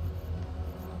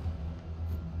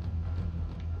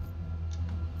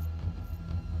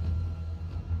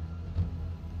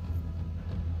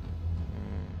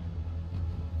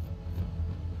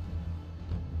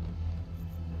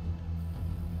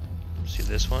 See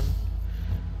this one?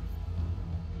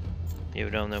 You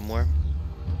don't know more?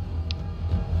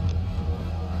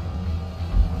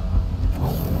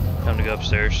 Time to go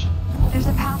upstairs. There's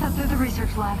a path up through the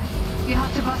research lab. You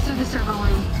have to bust through the server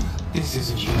room. This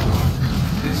isn't you.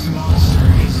 This monster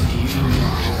isn't you. He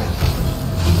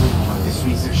wouldn't want this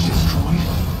research destroyed.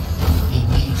 He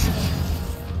needs it.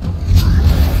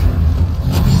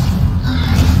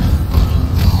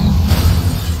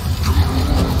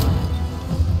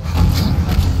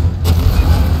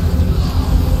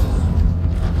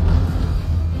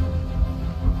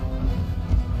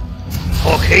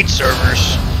 hate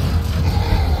servers.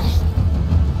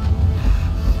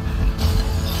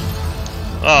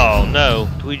 Oh no,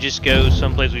 did we just go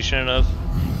someplace we shouldn't have?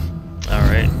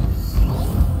 Alright.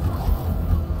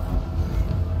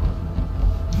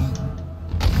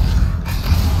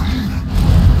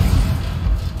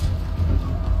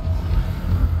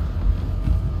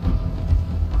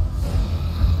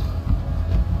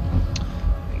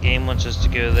 The game wants us to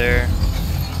go there.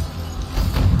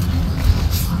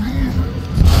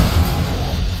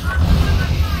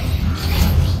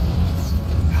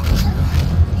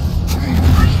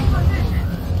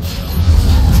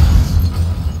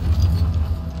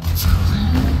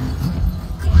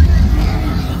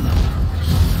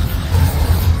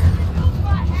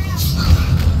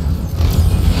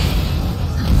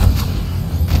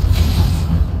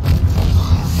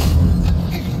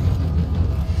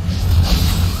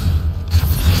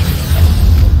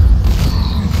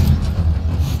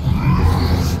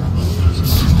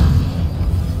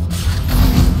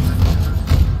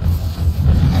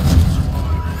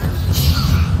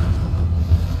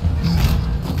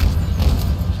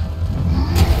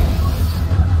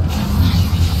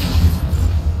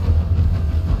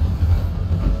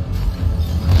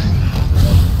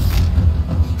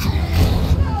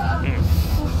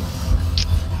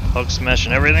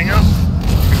 Smashing everything up.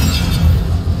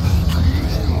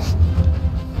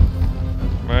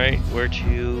 Right, where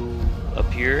to?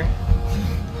 Up here.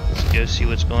 Let's go see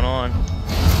what's going on.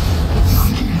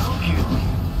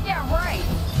 Yeah, right.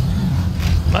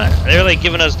 They're like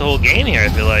giving us the whole game here. I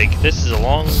feel like this is a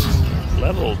long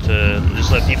level to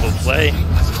just let people play.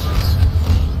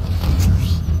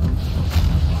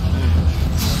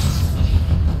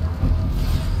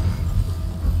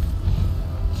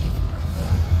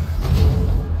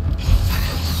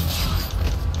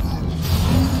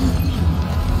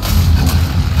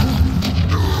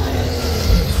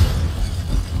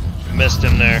 Missed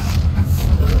him there.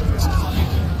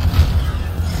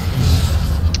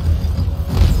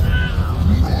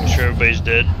 I'm sure everybody's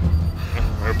dead.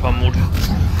 Or pummeled.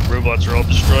 Robots are all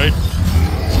destroyed.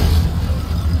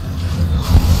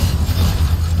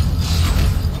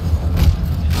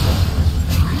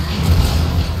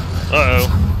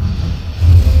 Uh-oh.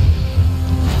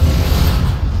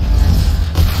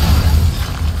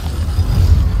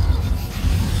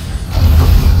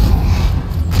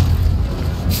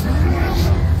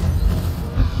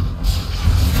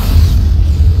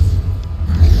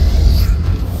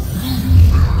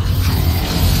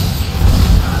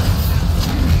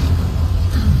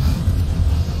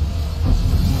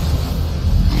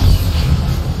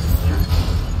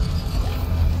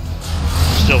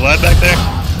 Still alive back there?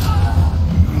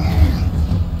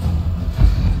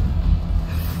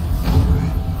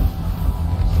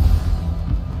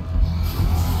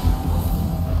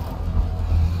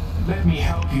 Let me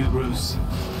help you, Bruce.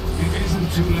 It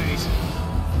isn't too late.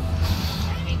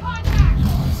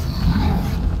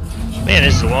 Man,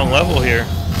 this is a long level here.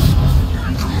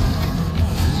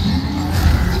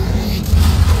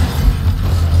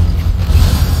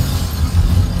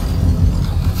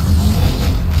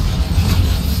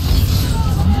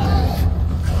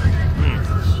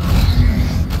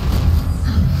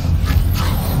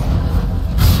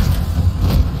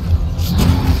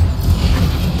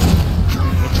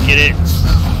 Get it.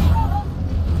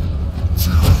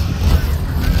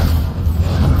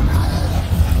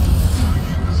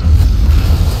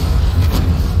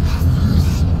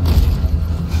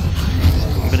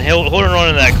 I've been holding on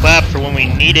to that clap for when we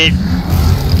need it. I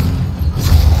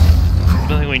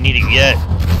don't think we need it yet.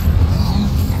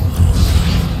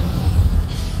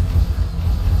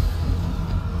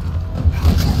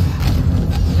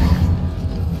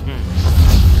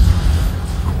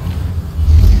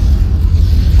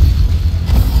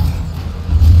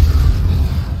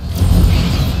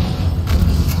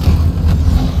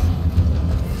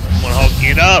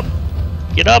 Get up!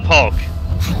 Get up, Hulk!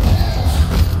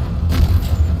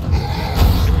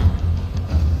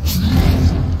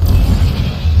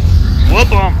 Whoop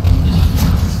him!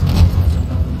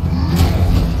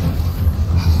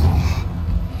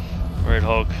 Right,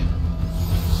 Hulk.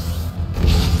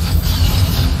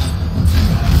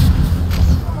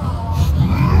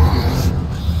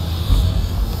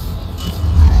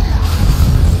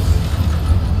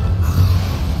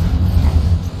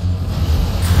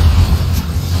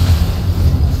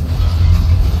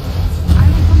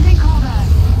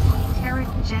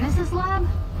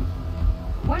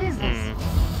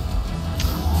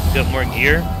 Got more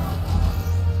gear?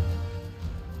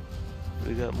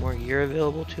 We got more gear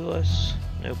available to us.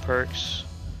 No perks.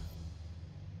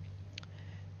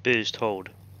 Boost, hold.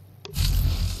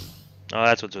 Oh,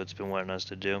 that's what it's been wanting us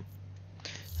to do.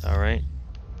 Alright,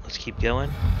 let's keep going.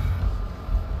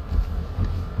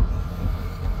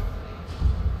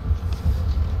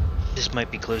 This might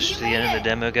be close to the end of the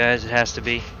demo, guys. It has to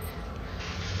be.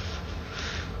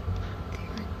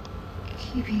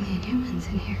 Keeping the humans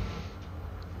in here.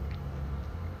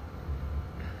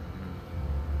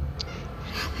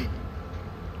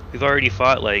 We've already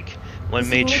fought like one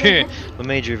major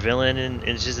villain, and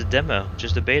it's just a demo,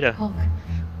 just a beta. Hulk.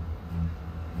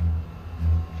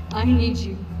 I need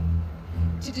you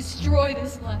to destroy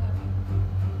this lab.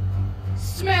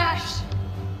 Smash!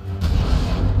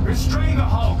 Restrain the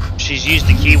Hulk. She's used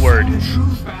the keyword. The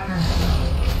truth matter.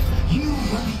 You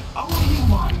were the only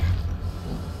one.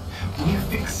 We're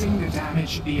fixing the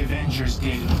damage the Avengers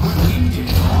did. What we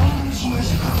did all those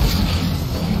years ago.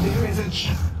 There is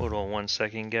a Hold on 1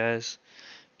 second, guys.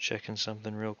 Checking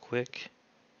something real quick.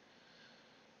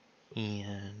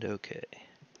 And okay.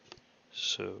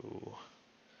 So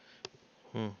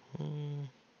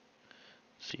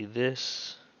see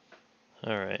this.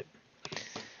 Alright.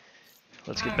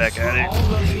 Let's get back at it. All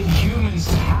those Inhumans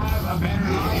to have a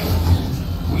better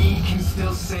life. We can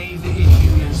still save the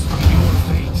Inhumans from your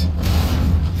fate.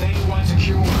 They want a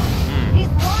cure. He's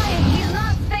lying. He's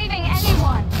not saving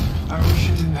anyone. I wish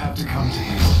it didn't have to come to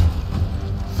this.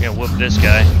 Yeah, whoop this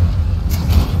guy.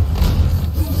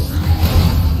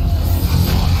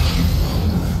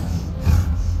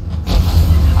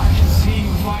 I can see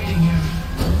you fighting him.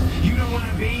 You don't want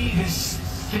to be this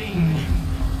thing,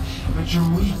 but you're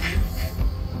weak.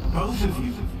 Both of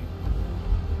you.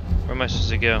 Where am I supposed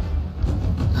to go?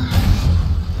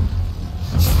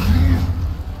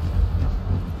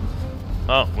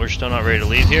 Oh, we're still not ready to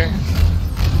leave here?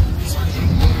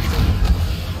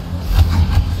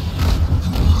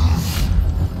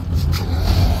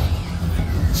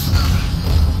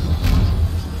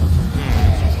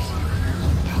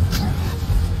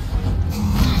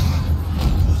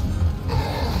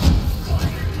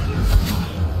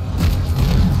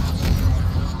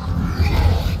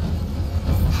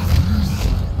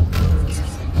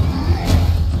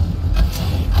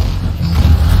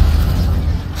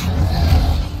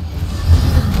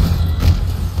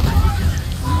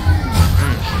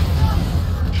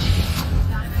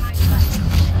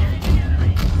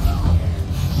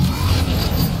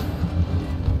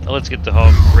 Let's get the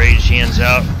Hulk rage hands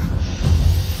out.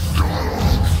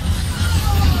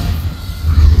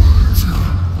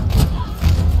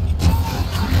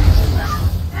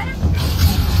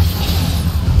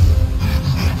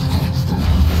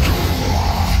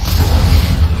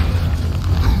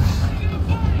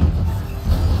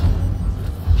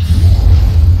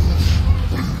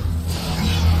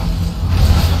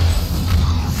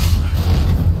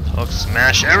 Hulk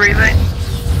smash everything.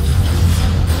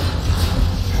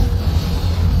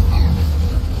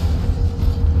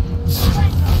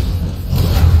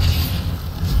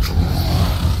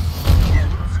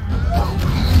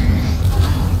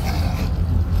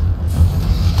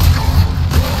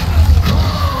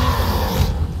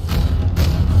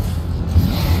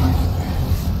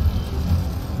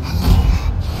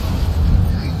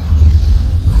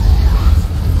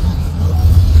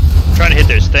 Trying to hit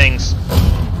those things.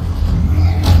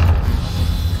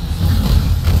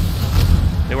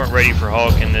 They weren't ready for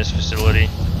Hulk in this facility.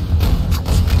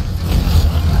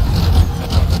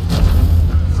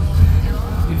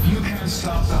 If you can't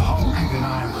stop the Hulk, then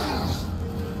I will.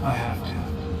 I have to.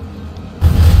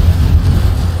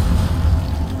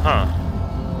 Huh.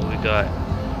 What we got?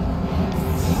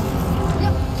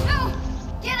 No!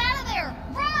 Get out of there!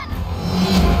 Run!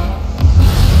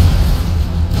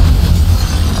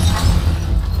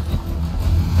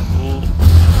 Ooh.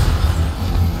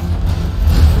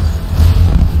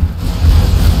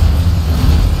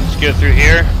 Let's go through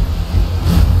here.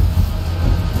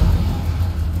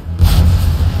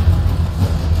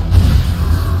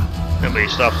 Nobody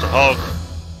stops the Hulk.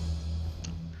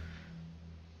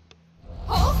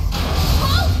 Hulk?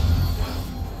 Hulk!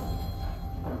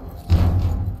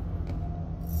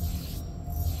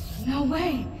 No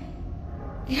way.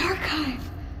 The archive.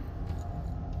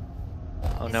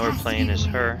 Oh, now we're playing as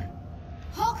her.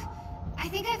 Hulk, I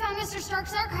think I found Mr.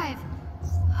 Stark's archive.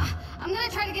 I'm gonna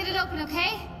try to get it open,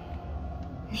 okay?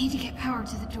 Need to get power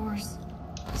to the doors.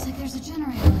 Looks like there's a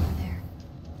generator over there.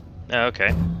 Oh,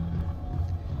 okay.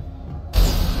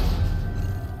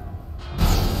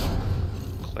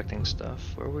 Collecting stuff.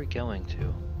 Where are we going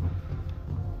to?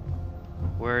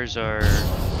 Where's our...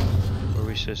 Where are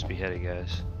we supposed to be headed,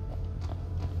 guys?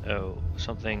 Oh,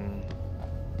 something...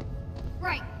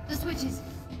 Right, the switches.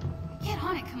 Get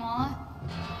on it, Kamala.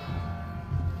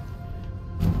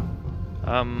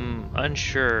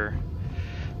 Unsure.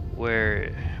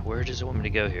 Where does it want me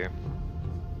to go here?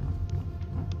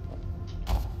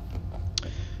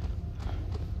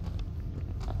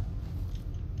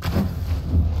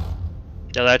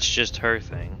 No, that's just her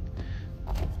thing.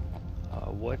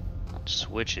 What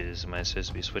switches am I supposed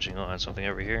to be switching on? Something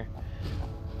over here?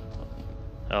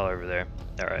 Oh, over there.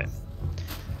 Alright.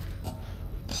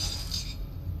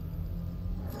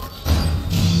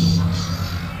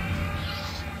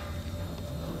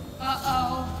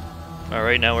 Uh-oh.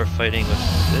 Alright, now we're fighting with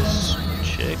this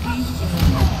chick. Guess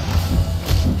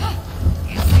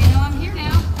they know I'm here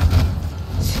now.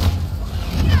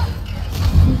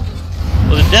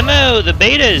 Well, the demo, the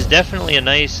beta is definitely a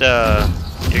nice,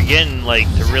 you're getting, like,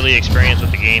 to really experience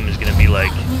what the game is going to be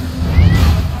like.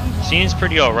 Seems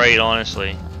pretty alright,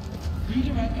 honestly.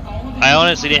 I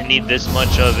honestly didn't need this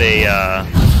much of a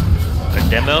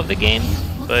demo of the game,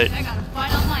 but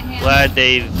glad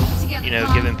they've, you know,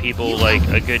 given people, like,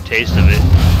 a good taste of it.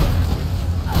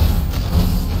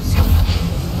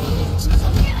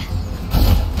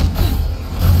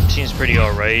 Seems pretty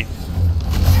alright.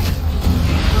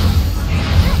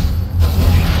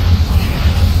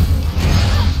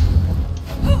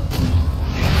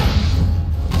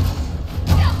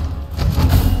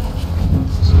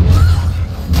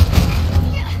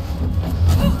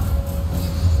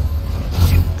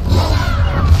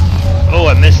 Oh,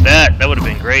 I missed that. That would have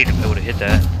been great if I would have hit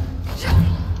that.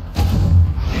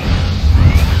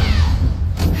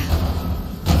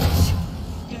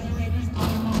 Generators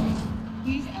online.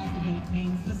 Please activate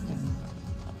main system.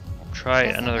 Try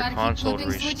Guess I've another gotta keep console to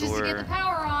flipping switches to get the restore.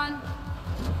 power on.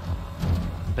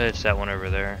 Bet it's that one over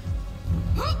there.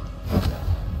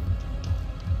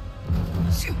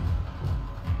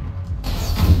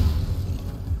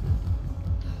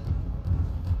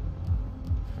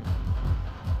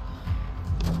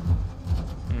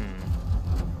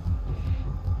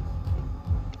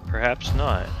 Perhaps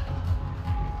not.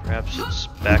 Perhaps it's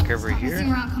back over Stop here.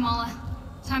 messing around, Kamala.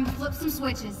 Time to flip some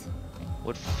switches.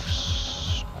 What?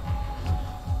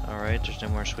 Alright, there's no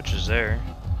more switches there.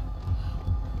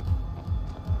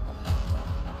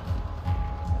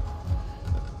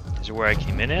 Is it where I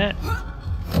came in at?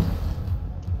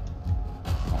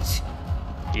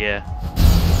 Yeah.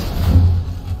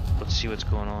 Let's see what's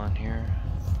going on here.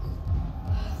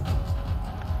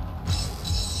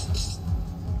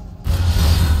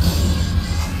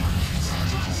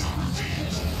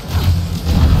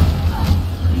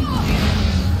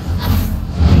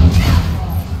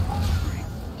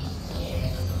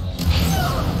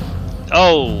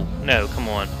 Oh, no, come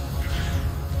on.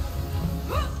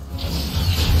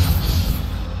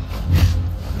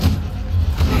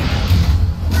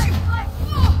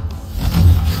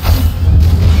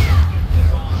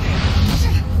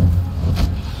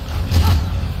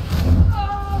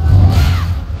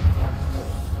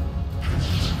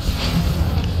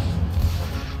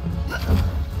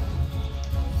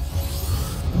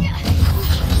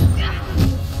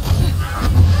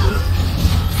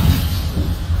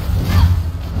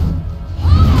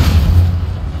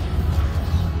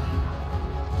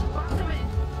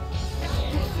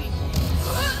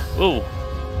 Whoa.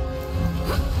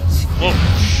 Whoa,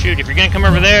 shoot, if you're gonna come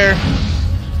over there.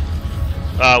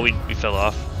 We fell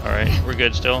off. Alright, we're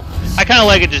good still. I kinda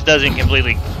like it just doesn't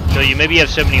completely kill you. Maybe you have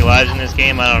so many lives in this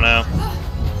game, I don't know.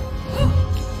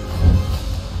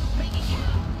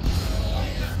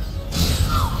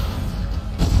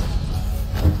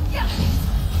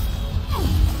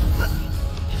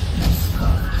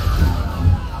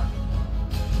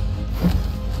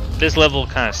 This level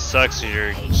kind of sucks as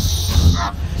you're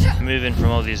moving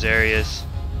from all these areas.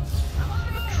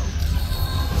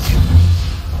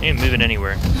 I ain't moving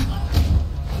anywhere.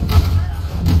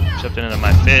 Except into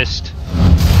my fist.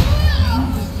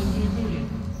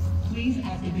 Please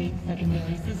activate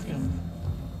secondary system.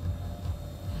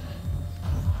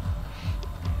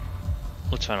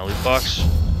 Let's find a loot box.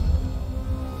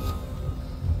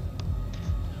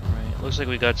 Alright, looks like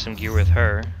we got some gear with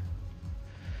her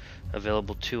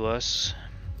available to us.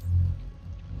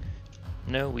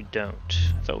 No, we don't.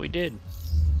 I thought we did.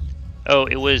 Oh,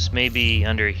 it was maybe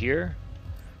under here?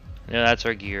 No, that's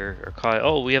our gear.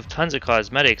 Oh, we have tons of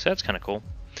cosmetics. That's kind of cool.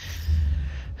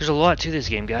 There's a lot to this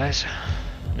game, guys.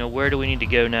 Now, where do we need to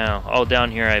go now? Oh,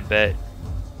 down here, I bet.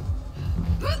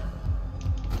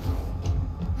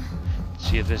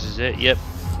 See if this is it. Yep.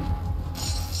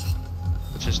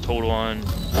 Let's just hold on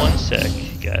 1 sec,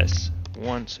 guys.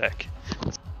 1 sec.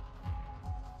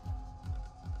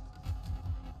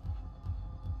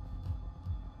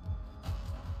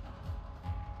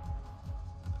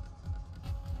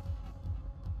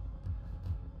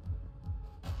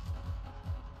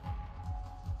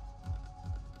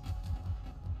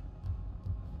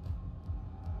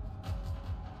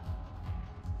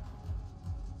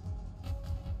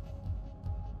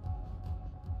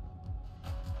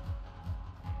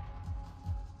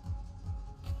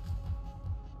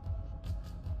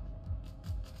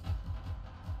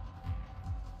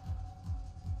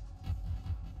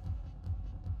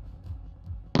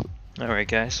 Alright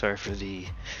guys, sorry for the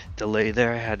delay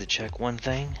there. I had to check one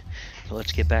thing. So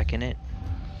let's get back in it.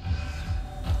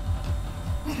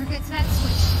 Better get to that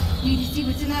switch. Need to see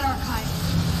what's in that archive.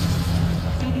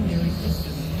 Secondary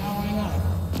system powering up.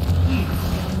 Please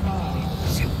stand by.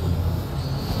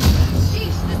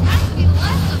 Sheesh, this has to be the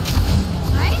last of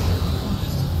them, right?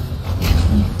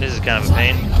 This is kind of a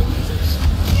pain.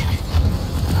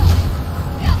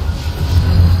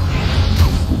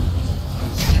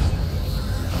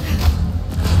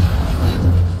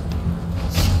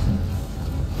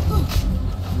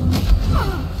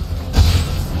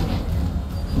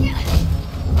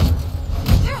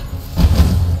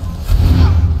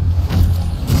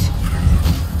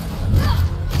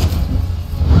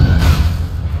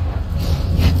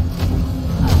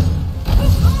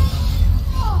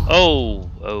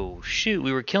 Oh shoot,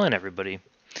 we were killing everybody.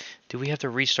 Do we have to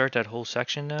restart that whole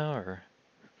section now, or?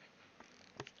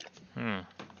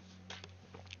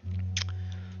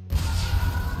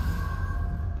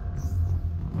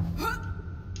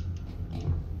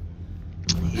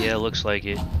 Yeah, looks like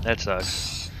it. That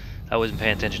sucks. I wasn't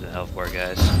paying attention to the health bar,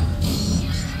 guys.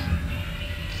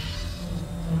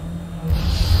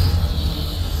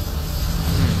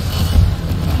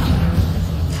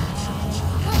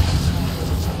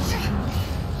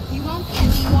 You won't get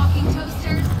me walking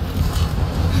toasters.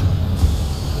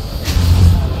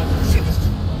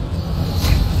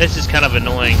 This is kind of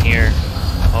annoying here,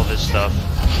 all this stuff.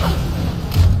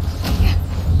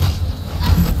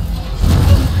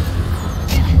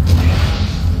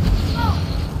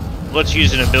 Let's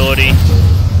use an ability.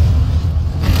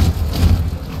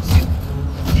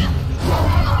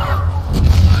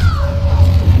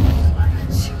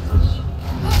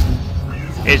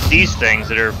 It's these things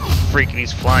that are freaking,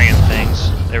 these flying things.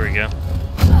 There we go.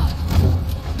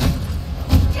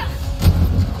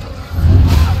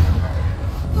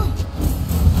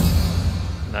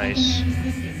 Nice.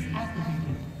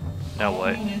 Now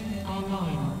what?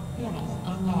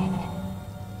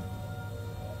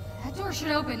 That door should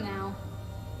open now.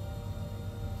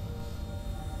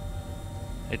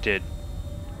 It did.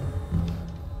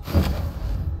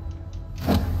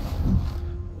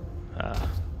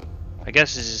 I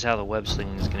guess this is how the web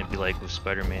slinging is going to be like with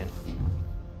Spider-Man.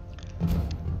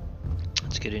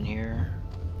 Let's get in here.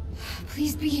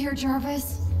 Please be here,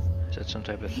 Jarvis. Is that some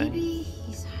type of thing? Maybe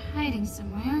he's hiding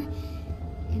somewhere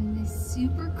in this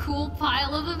super cool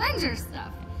pile of Avengers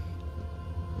stuff.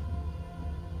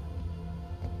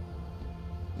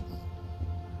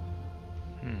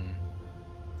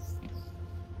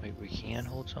 Wait, we can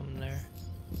hold something there?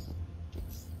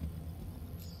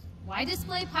 Why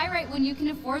display pyrite when you can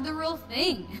afford the real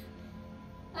thing?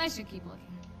 I should keep looking.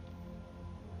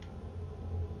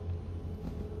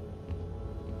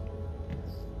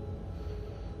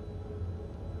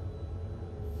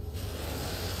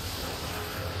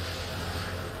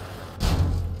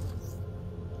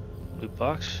 Loot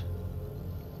box?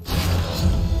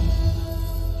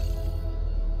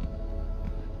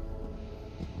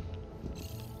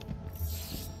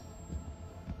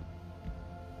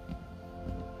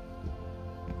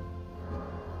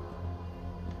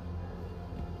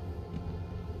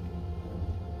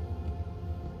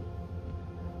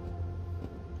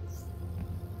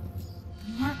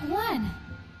 Mark 1.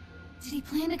 Did he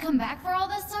plan to come back for all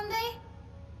this someday?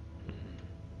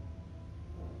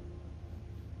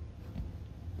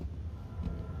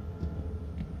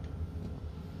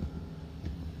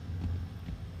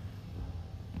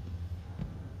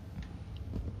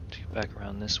 Let's get back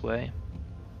around this way.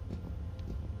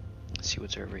 Let's see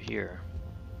what's over here.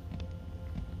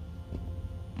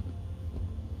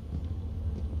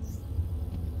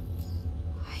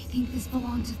 I think this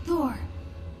belonged to Thor.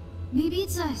 Maybe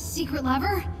it's a secret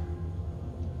lever?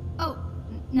 Oh,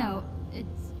 no,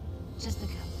 it's just a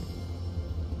cup.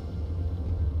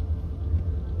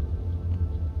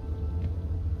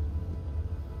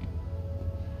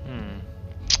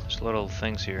 There's little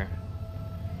things here.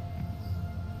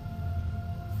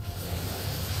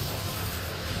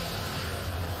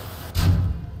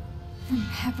 From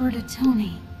Pepper to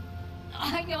Tony.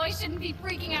 I know I shouldn't be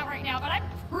freaking out right now, but I'm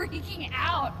freaking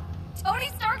out. Tony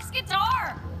Stark's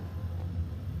guitar!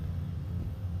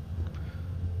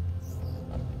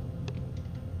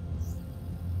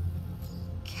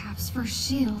 Cap's first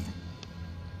shield.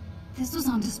 This was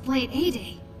on display at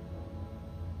A-Day.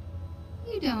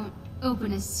 You don't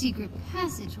open a secret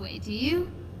passageway, do you?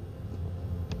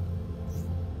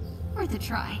 Worth a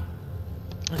try.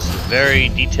 It's a very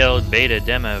detailed beta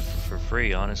demo for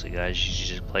free, honestly, guys. You should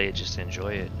just play it just to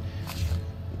enjoy it.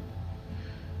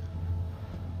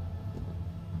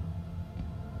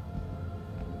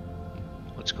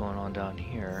 What's going on down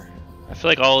here? I feel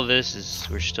like all of this is,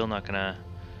 we're still not gonna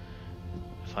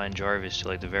find Jarvis till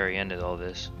like the very end of all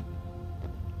this.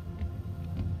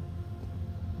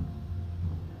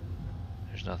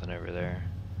 There's nothing over there.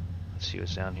 Let's see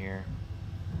what's down here.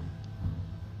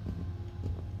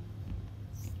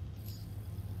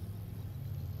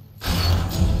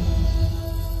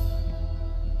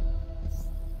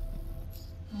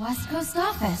 West Coast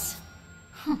office.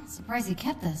 Huh, surprised he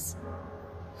kept this.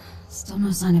 Still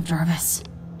no sign of Jarvis.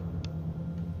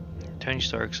 Tony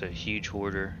Stark's a huge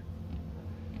hoarder.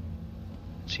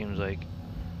 Seems like.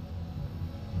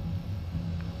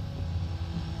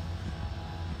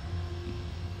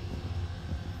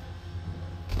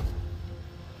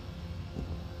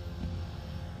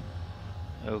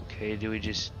 Okay, do we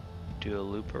just do a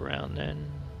loop around then?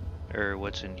 Or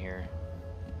what's in here?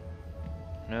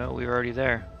 No, we were already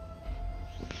there.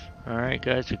 Alright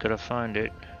guys, we gotta find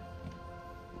it.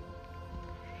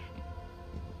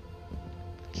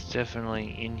 It's definitely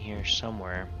in here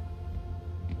somewhere.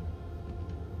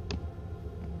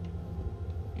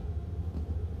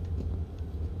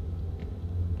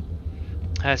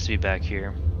 Has to be back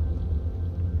here.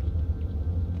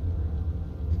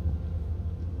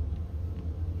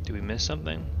 Did we miss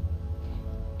something?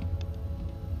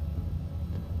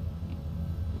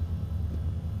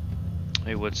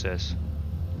 Hey, what's this?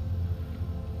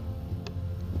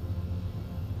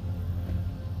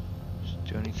 Does it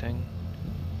do anything?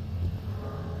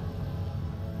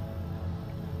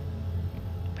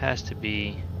 Has to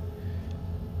be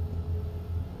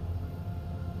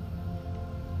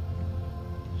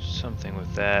something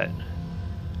with that.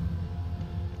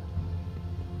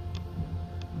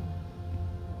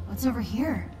 What's over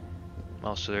here?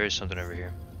 Also, there is something over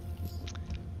here.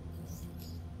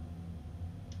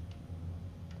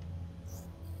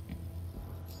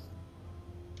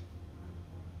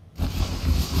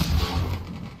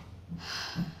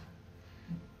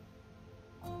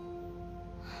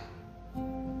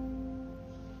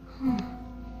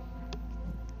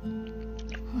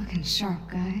 Looking sharp,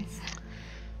 guys.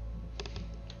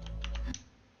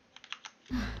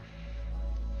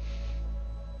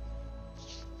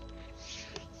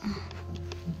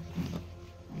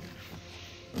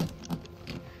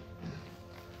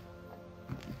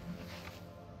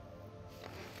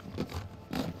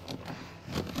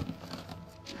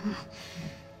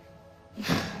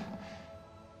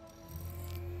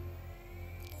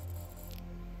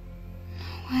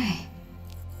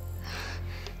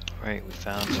 Right, we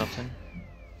found something.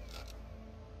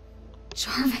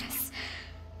 Jarvis.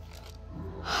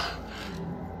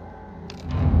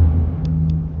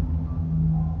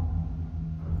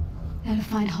 Gotta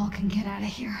find Hulk and get out of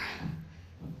here.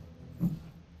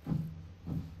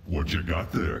 What you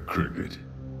got there, Cricket?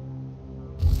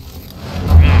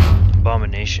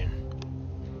 Abomination.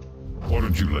 Why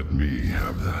don't you let me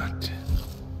have that?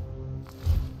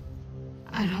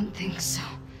 I don't think so.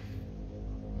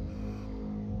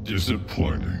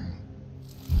 Disappointing.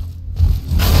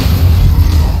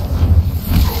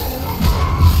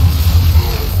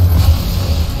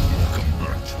 Come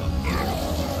back to the lab.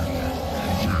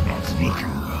 You're not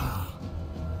looking well.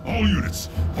 All units,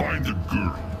 find the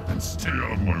girl and stay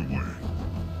out of my way.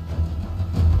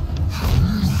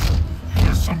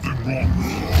 There's something wrong.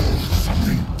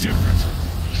 Something different.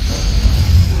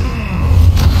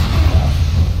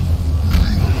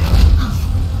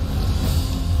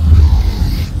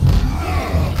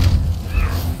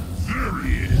 There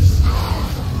he is.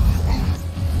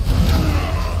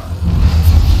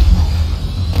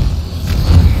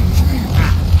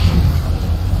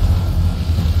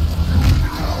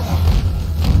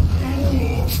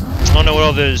 I don't know what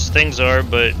all those things are,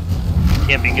 but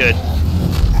can't be good.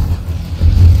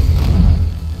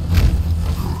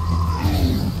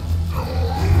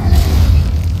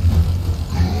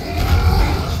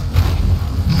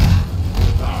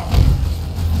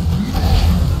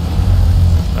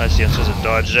 I see, I'm supposed to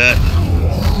dodge that.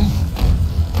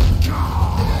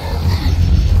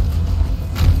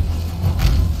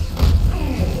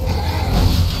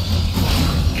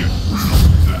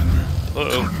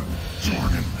 Uh-oh.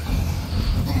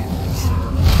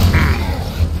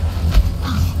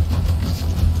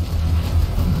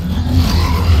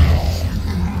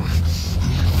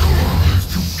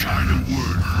 Some kind of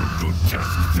word for a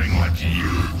grotesque thing like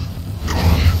you.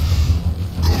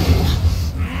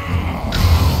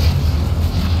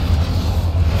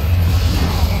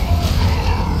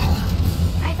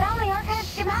 I found the archive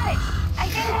schematics. I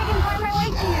think I can find my way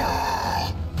to you.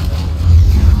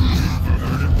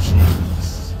 Heard him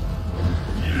choice.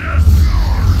 Yes,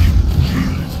 you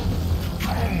feel it.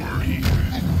 Power here.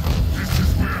 This is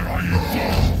where I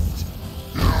evolved.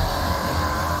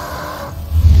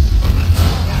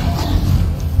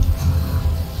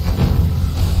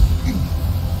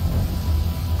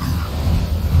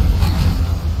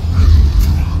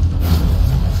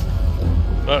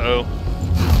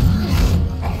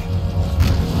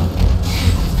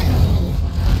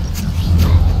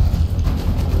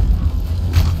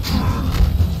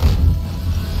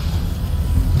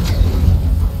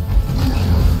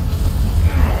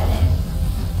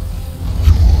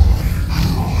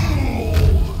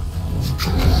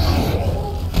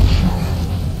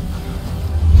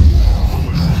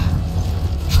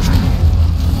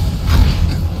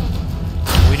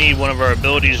 one of our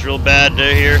abilities real bad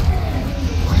here.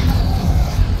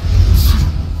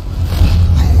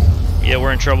 Yeah,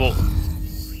 we're in trouble.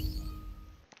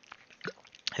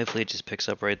 Hopefully it just picks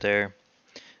up right there.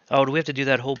 Oh, do we have to do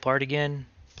that whole part again?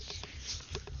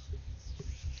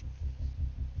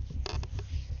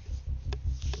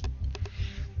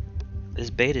 This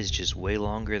beta is just way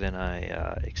longer than I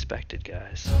expected,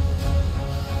 guys.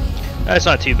 That's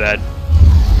not too bad.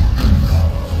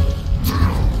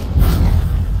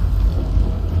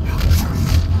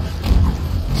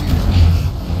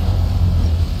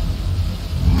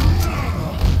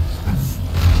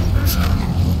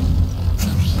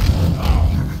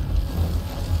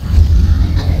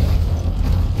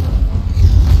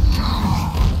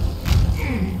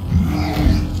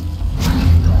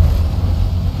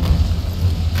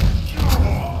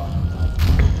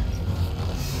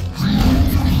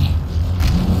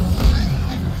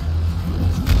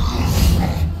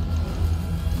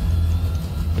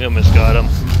 We almost got him.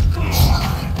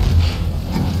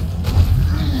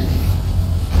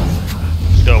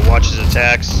 Just gotta watch his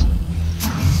attacks.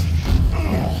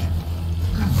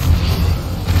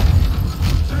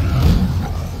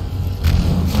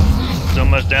 He's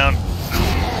almost down.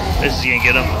 This is gonna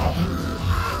get him.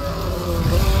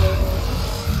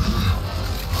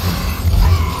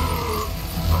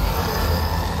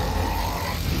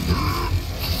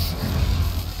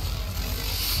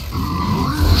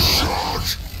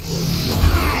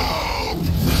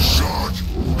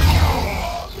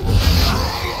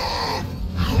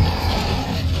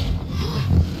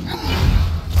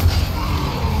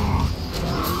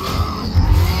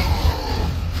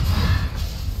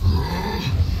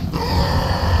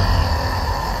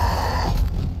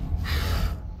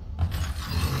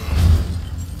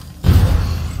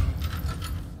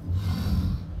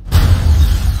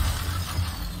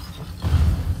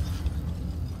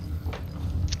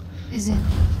 Is it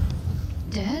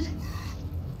dead?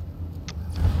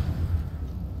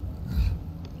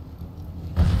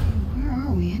 Where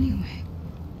are we anyway?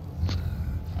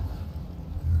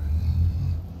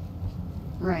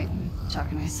 Right, I'm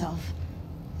talking to myself.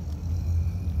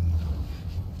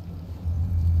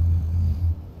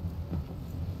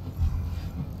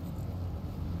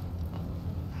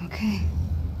 Okay.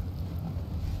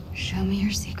 Show me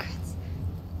your secrets.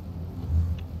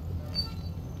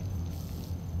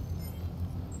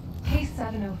 Case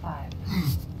 705.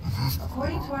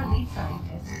 According to our lead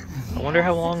scientist, I wonder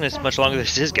how long much longer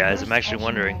this is, guys. I'm actually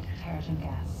wondering.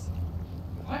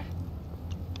 What?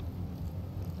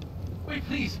 Wait,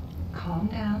 please. Calm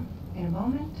down. In a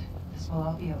moment, this will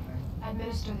all be over.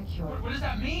 Administer the cure. What does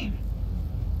that mean?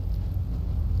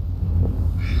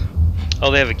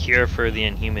 Oh, they have a cure for the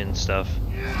inhuman stuff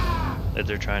that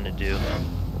they're trying to do.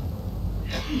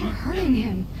 You're hurting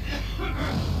him.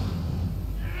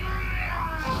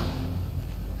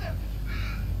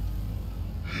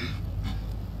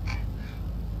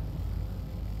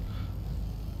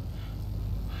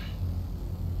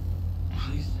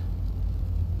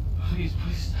 Please,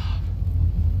 please stop.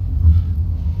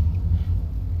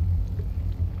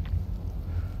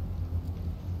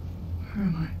 Where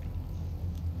am I?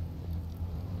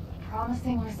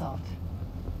 Promising result.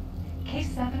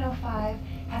 Case 705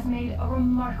 has made a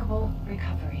remarkable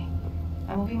recovery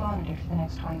and will be monitored for the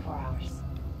next 24 hours.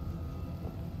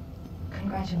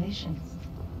 Congratulations.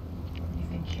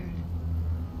 You've been cured.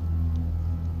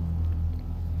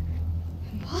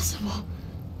 Impossible.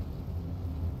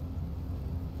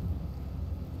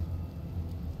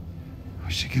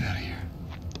 We should get out of here.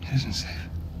 It isn't safe.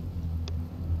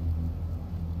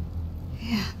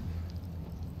 Yeah.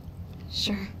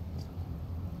 Sure.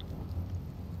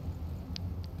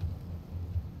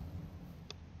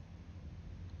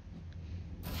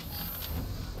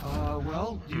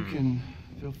 Well, you can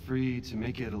feel free to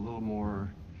make it a little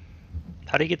more...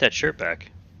 How do you get that shirt back?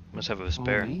 Must have a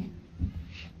spare. Oh,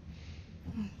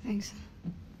 thanks.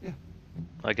 Yeah.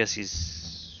 I guess he's...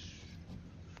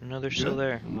 No, they're still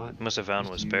there. Must have found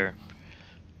one spare.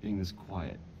 Being this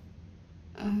quiet.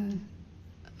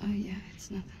 Yeah,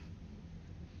 it's nothing.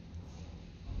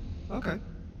 Okay.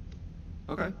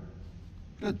 Okay.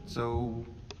 Good. So...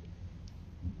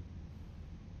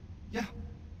 Yeah.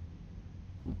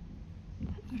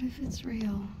 What if it's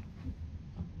real?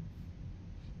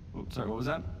 Oh, sorry, what was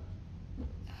that?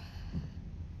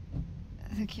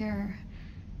 The cure.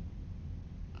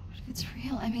 What if it's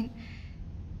real? I mean,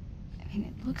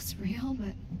 it looks real,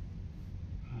 but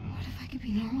what if I could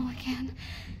be normal again?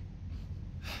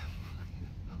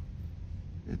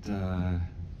 It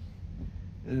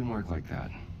didn't work like that.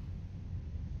 I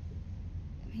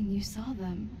mean, you saw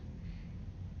them.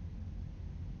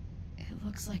 It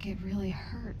looks like it really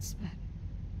hurts, but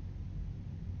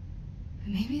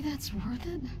maybe that's worth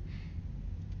it?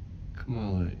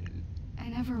 Kamala... I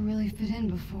never really fit in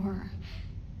before.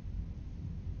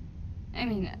 I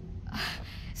mean,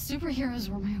 superheroes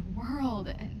were my world,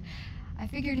 and I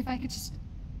figured if I could just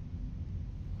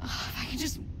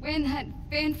win that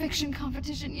fan fiction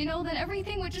competition, you know, then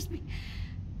everything would just be...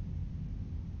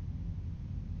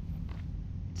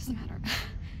 Doesn't matter.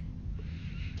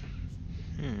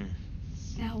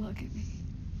 Now look at me.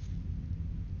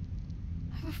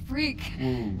 I'm a freak.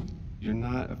 Whoa, you're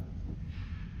not a...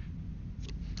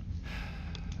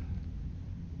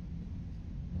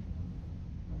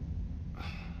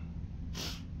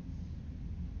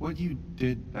 What you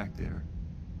did back there...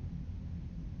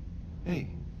 Hey.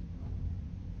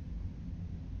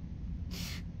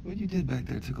 What you did back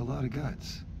there took a lot of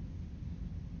guts.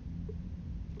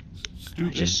 Stupid. I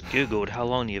just googled how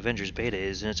long the Avengers beta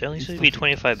is, and it's only supposed to be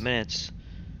 25 minutes.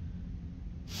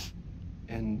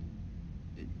 And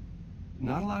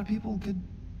not a lot of people could,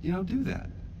 you know, do that.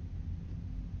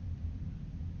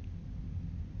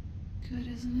 Good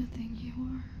isn't a thing you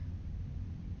are.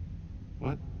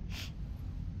 What?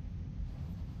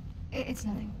 It's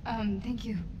nothing. Thank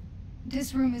you.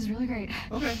 This room is really great.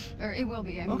 Okay. Or it will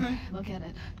be. I mean, okay. Look at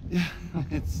it. Yeah,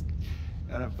 it's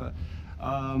kind of,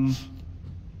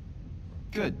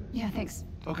 good. Yeah, thanks.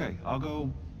 Okay, I'll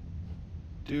go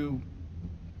do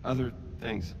other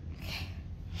things. Okay.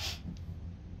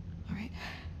 All right.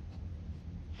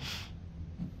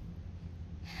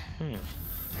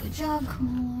 Good job,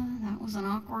 Kamala. That wasn't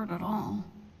awkward at all.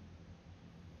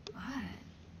 But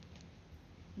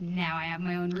now I have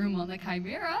my own room on the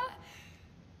Chimera.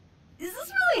 Is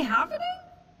this really happening?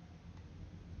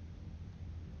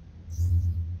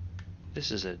 This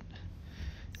is a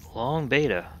long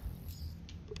beta.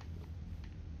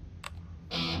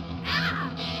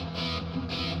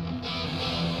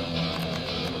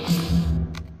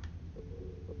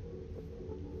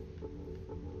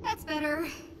 That's better.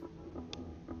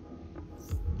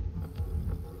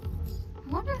 I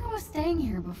wonder who was staying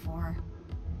here before.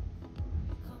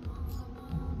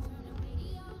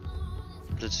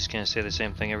 It's just gonna say the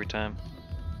same thing every time.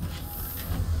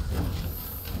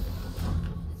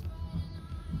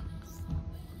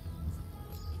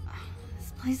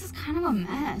 This place is kind of a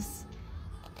mess.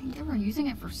 I think they were using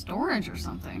it for storage or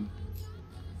something.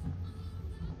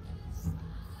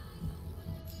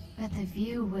 But the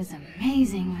view was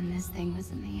amazing when this thing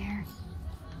was in the air.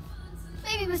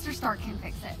 Maybe Mr. Stark can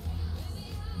fix it.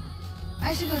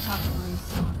 I should go talk to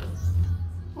Bruce.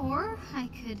 Or I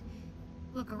could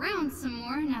look around some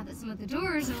more now that some of the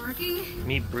doors are working.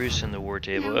 Meet Bruce in the war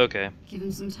table. No. Okay. Give him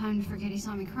some time to forget he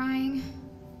saw me crying.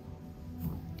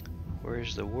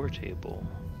 Where's the war table?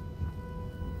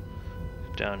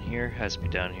 Down here? Has to be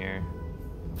down here.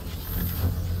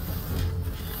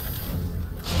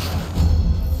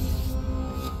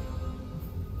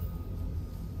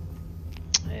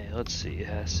 Hey, let's see. It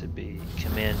has to be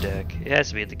command deck. It has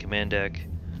to be at the command deck.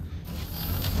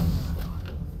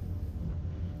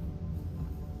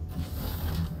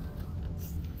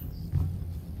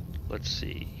 Let's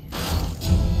see.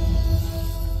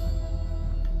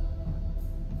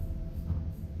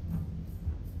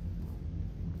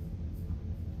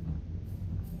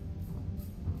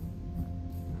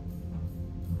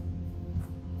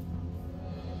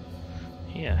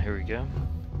 Yeah, here we go.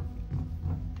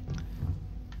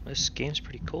 This game's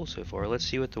pretty cool so far. Let's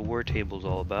see what the war table's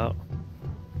all about.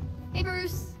 Hey,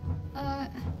 Bruce.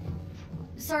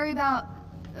 Sorry about,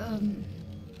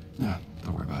 No,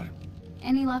 don't worry about it.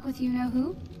 Any luck with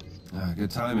you-know-who?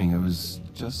 Good timing. I was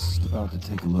just about to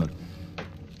take a look.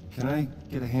 Can I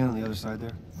get a hand on the other side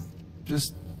there?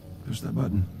 Just push that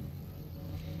button.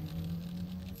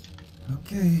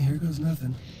 Okay, here goes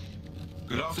nothing.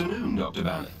 Good afternoon, Dr.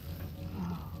 Banner.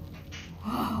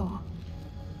 Whoa.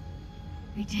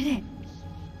 We did it.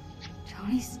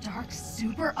 Tony Stark's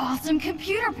super awesome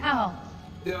computer pal.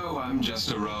 Oh, I'm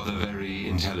just a rather very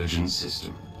intelligent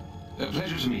system. A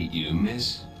pleasure to meet you,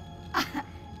 miss.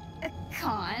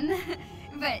 Con.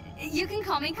 But you can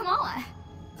call me Kamala.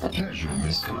 A pleasure,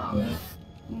 Miss Kamala.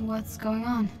 What's going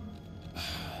on?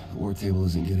 The war table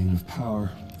isn't getting enough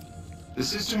power. The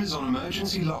system is on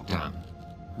emergency lockdown.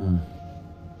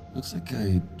 Looks like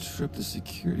I tripped the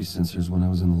security sensors when I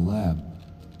was in the lab.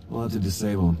 We'll have to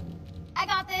disable them. I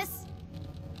got this.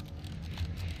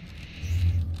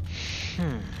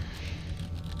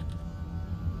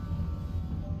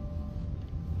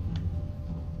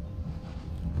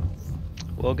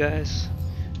 Well, guys,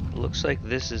 looks like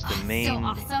this is the main... So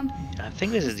awesome. I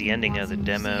think this is the ending of the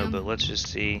demo, but let's just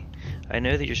see. I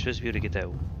know that you're supposed to be able to get that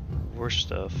horse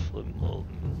stuff. Well,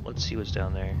 let's see what's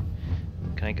down there.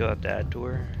 Can I go out that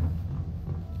door?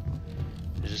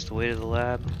 Is this the way to the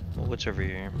lab? Well, what's over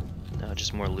here? No,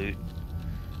 just more loot.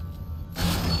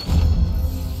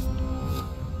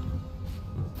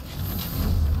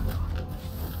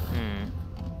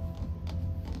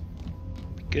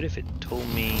 Be good if it told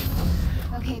me.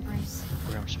 Okay, Bruce.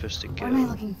 Where I'm supposed to go. What am I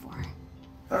looking for?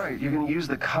 Alright, you're gonna use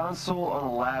the console on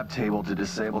the lab table to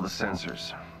disable the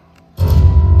sensors.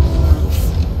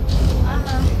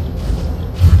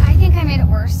 I think I made it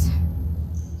worse.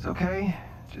 It's okay.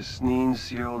 Just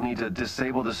means you'll need to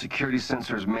disable the security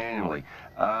sensors manually.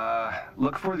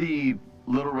 Look for the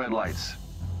little red lights.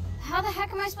 How the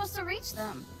heck am I supposed to reach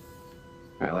them?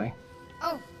 Really?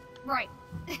 Oh, right.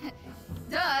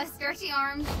 Duh, stretchy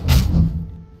arms.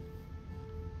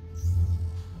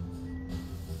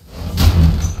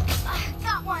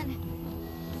 Got one.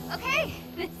 Okay,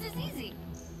 this is easy.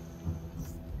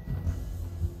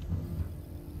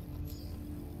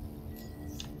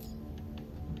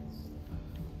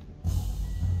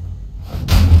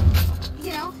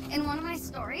 You know, in one of my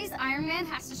stories, Iron Man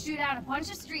has to shoot out a bunch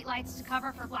of streetlights to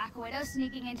cover for Black Widow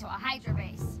sneaking into a Hydra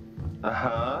base.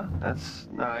 Uh-huh, that's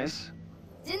nice.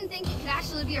 Didn't think it could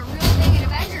actually be a real thing an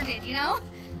Avenger did, you know?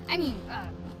 I mean,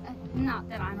 not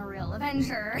that I'm a real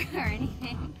Avenger or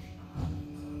anything.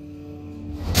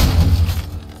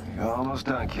 You're almost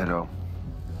done, kiddo.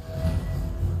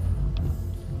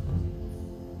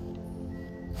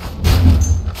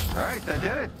 Alright, that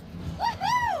did it.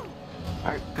 Woohoo!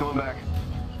 Alright, coming back.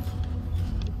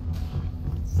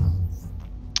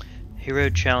 Hero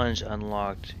challenge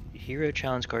unlocked. Hero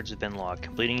challenge cards have been locked.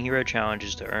 Completing hero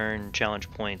challenges to earn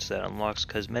challenge points that unlocks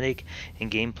cosmetic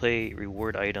and gameplay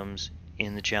reward items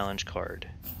in the challenge card.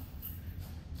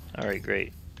 Alright,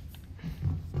 great.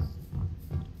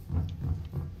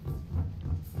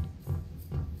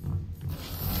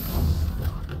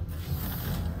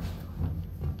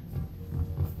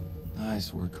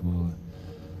 Nice work, Kamala.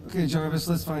 Okay, Jarvis,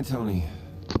 let's find Tony.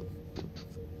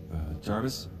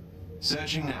 Jarvis?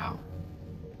 Searching now.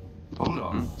 Hold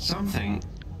on. Something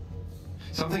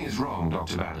is wrong,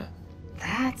 Dr. Banner.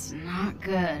 That's not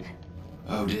good.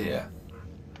 Oh dear.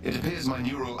 It appears my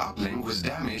neural uplink was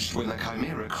damaged when the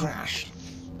Chimera crashed.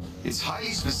 It's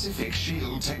highly specific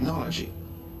SHIELD technology.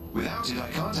 Without it, I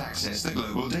can't access the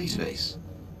global database.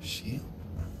 SHIELD?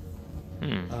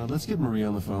 Let's get Maria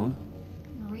on the phone.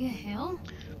 Maria Hill?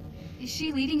 Is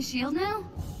she leading S.H.I.E.L.D. now?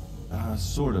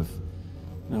 Sort of.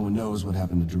 No one knows what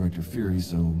happened to Director Fury,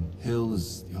 so Hill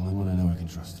is the only one I know I can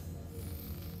trust.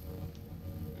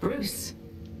 Bruce,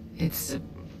 it's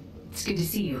good to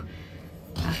see you.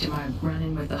 After my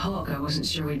run-in with the Hulk, I wasn't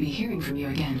sure we'd be hearing from you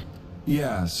again.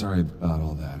 Yeah, sorry about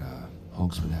all that.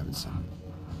 Hulk's been having some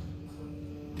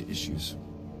issues.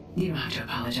 You don't have to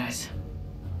apologize.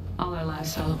 All our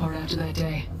lives fell apart after that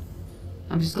day.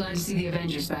 I'm just glad to see the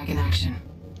Avengers back in action.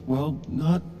 Well,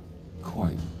 not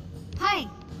quite. Hi,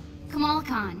 Kamala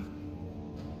Khan.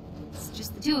 It's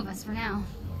just the two of us for now.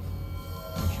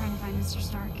 We're trying to find Mr.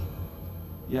 Stark.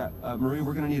 Yeah, Marie,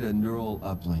 we're gonna need a neural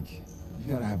uplink.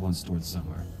 You gotta have one stored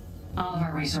somewhere. All of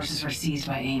our resources were seized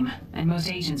by AIM, and most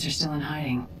agents are still in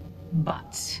hiding.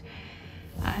 But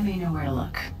I may know where to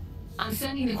look. I'm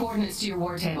sending the coordinates to your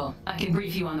war table. I can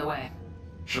brief you on the way.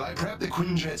 Shall I prep the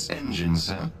Quinjet's engine,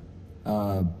 sir?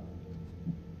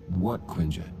 What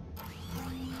Quinjet?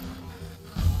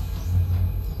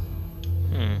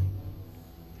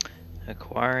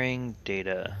 Acquiring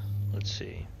data. Let's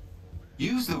see.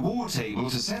 Use the war table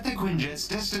to set the Quinjet's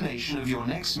destination of your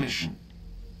next mission.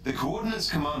 The coordinates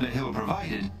Commander Hill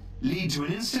provided lead to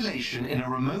an installation in a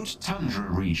remote tundra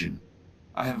region.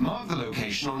 I have marked the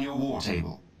location on your war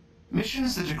table.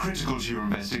 Missions that are critical to your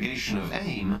investigation of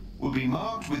AIM will be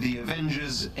marked with the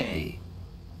Avengers A.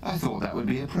 I thought that would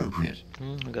be appropriate.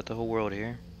 We got the whole world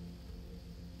here.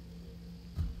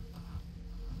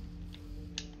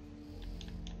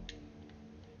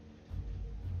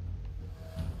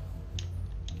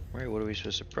 Right, what are we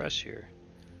supposed to press here?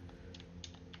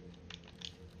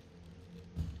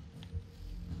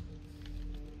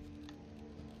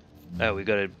 Oh, we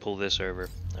gotta pull this over.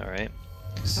 Alright.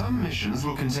 Some missions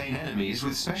will contain enemies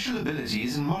with special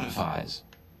abilities and modifiers.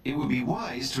 It would be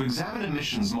wise to examine a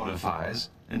mission's modifiers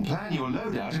and plan your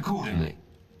loadout accordingly.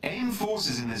 AIM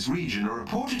forces in this region are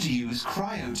reported to use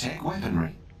cryotech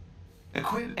weaponry.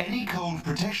 Equip any cold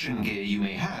protection gear you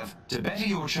may have to better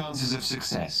your chances of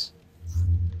success.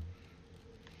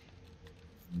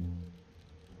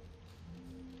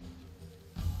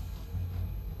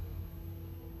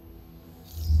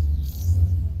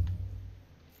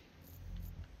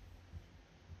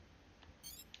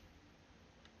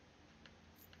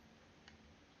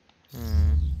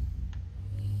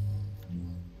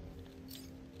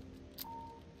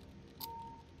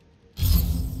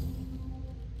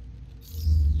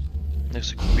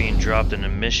 Looks like we're being dropped in a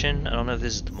mission. I don't know if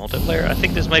this is the multiplayer. I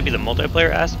think this might be the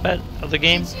multiplayer aspect of the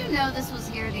game. Did you know this was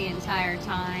here the entire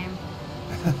time?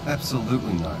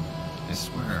 Absolutely not. I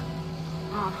swear.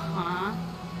 Uh-huh.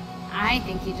 I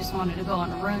think you just wanted to go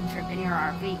on a road trip in your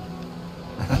RV.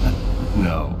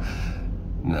 No.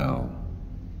 No.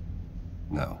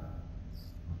 No.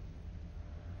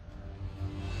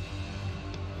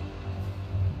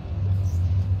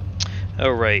 Oh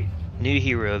right, new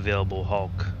hero available,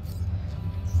 Hulk.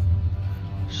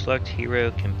 Select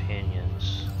hero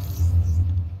companions.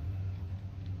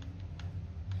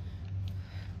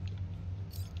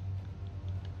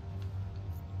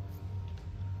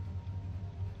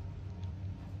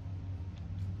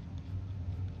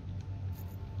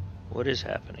 What is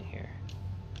happening here?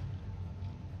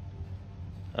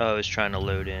 Oh, it's trying to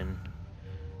load in.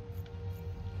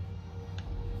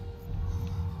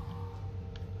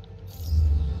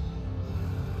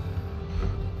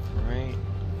 Right.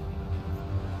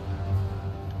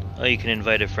 Oh, you can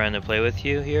invite a friend to play with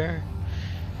you here.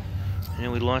 And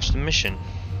then we launch the mission.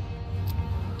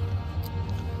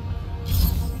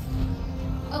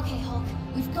 Okay, Hulk,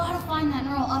 we've got to find that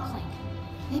neural uplink.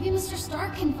 Maybe Mr.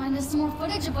 Stark can find us some more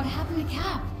footage of what happened to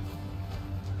Cap.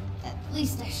 At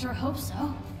least I sure hope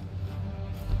so.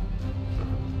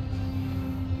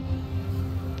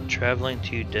 Traveling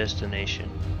to destination.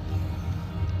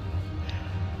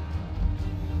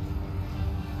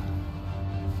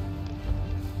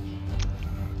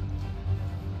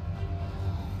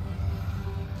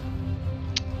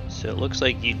 So it looks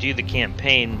like you do the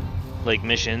campaign like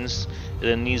missions, and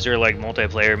then these are like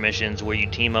multiplayer missions where you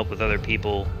team up with other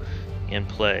people and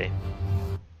play.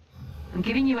 I'm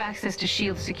giving you access to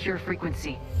S.H.I.E.L.D.'s secure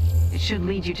frequency. It should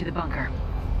lead you to the bunker.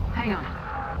 Hang on.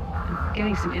 I'm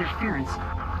getting some interference.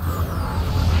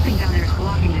 Something down there is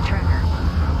blocking the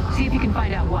tracker. See if you can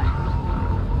find out what.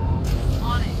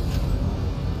 On it.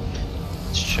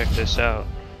 Let's check this out.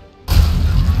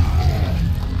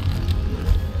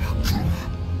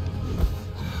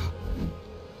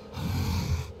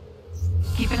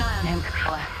 Keep an eye on him,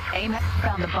 Carla. AIM has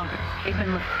found the bunker. They've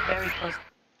been very close.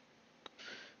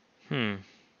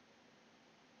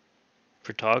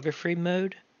 Photography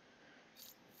mode?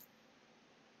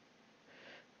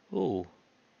 Ooh.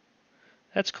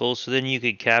 That's cool. So then you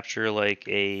could capture like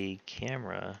a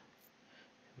camera.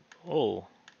 Oh.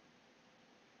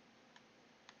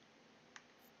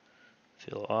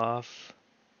 Fill off.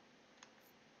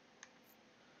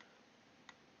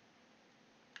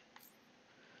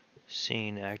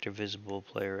 Scene, actor visible,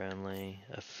 player only,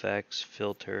 effects,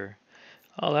 filter.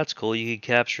 Oh, that's cool. You could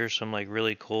capture some like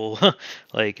really cool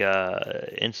like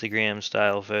Instagram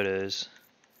style photos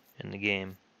in the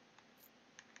game.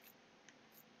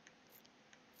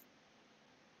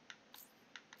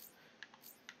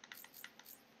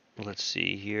 Let's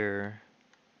see here.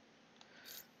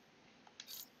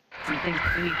 Commander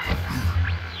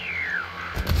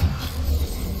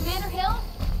Hill?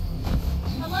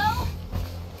 Hello?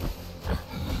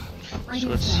 So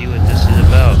let's see what this is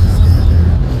about.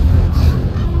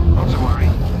 Not to worry.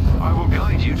 I will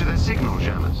guide you to their signal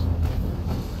jammers.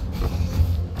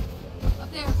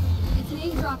 Up there. It's an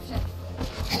AIM dropship.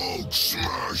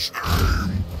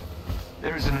 Hulk/AIM.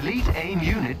 There is an elite AIM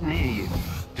unit near you.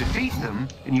 Defeat them,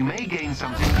 and you may gain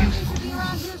something They useful. should be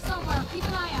around here somewhere. Keep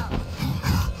an eye out.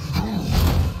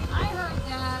 I heard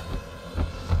that.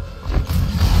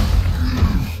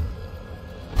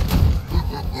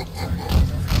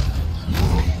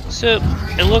 So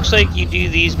it looks like you do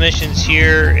these missions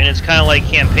here, and it's kind of like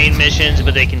campaign missions,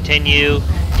 but they continue,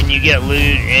 and you get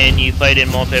loot, and you fight in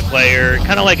multiplayer,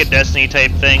 kind of like a Destiny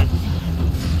type thing.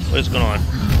 What is going on?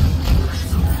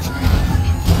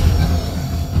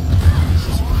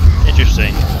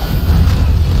 Interesting.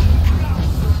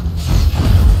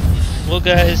 Well,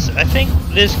 guys, I think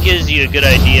this gives you a good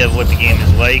idea of what the game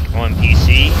is like on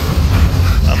PC.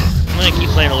 I'm going to keep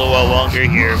playing a little while longer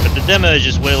here, but the demo is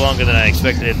just way longer than I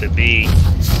expected it to be.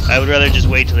 I would rather just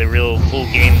wait till the real full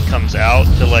game comes out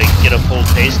to like get a full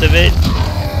taste of it,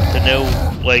 to know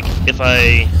like if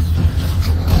I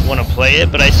want to play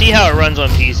it. But I see how it runs on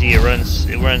PC. It runs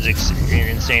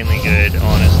insanely good,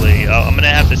 honestly. I'm going to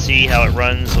have to see how it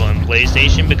runs on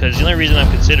PlayStation, because the only reason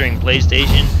I'm considering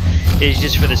PlayStation is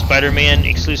just for the Spider-Man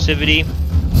exclusivity.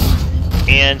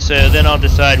 And so then I'll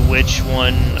decide which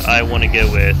one I want to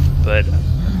go with. But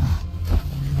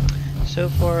so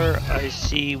far I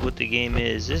see what the game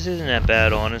is. This isn't that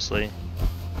bad, honestly.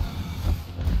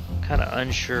 I'm kind of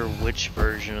unsure which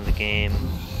version of the game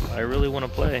I really want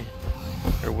to play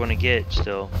or want to get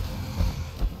still.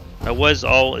 I was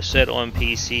all set on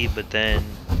PC, but then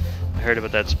I heard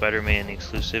about that Spider-Man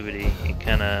exclusivity. It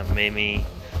kind of made me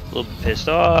a little bit pissed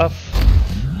off,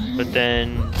 but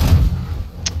then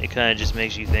it kind of just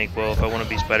makes you think, well, if I want to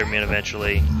be Spider-Man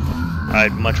eventually,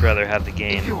 I'd much rather have the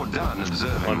game on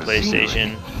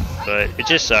PlayStation, but it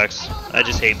just sucks. I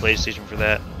just hate PlayStation for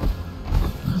that.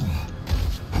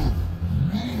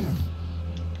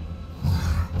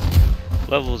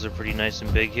 Levels are pretty nice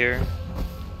and big here.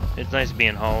 It's nice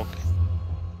being Hulk.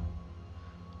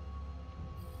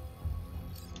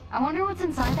 I wonder what's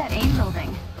inside that AIM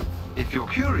building. If you're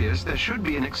curious, there should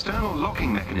be an external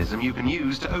locking mechanism you can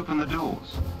use to open the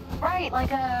doors. Right,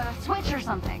 like a switch or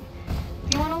something.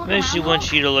 Do you want to look Makes you around, want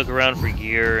Hulk? you to look around for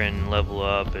gear and level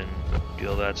up and do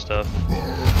all that stuff.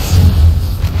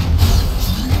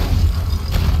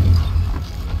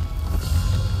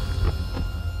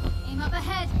 Aim up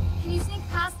ahead. Can you sneak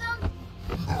past them?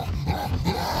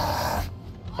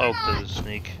 Hulk does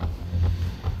sneak.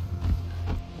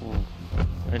 Ooh,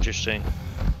 interesting.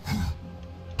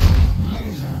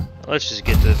 Let's just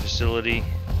get to the facility.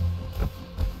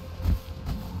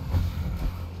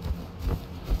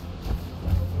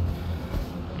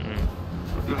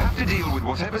 You'll have to deal with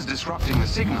whatever's disrupting the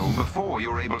signal before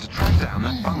you're able to track down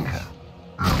that bunker.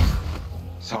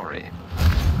 Sorry.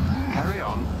 Carry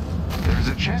on. There is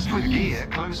a chest with gear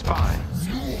close by.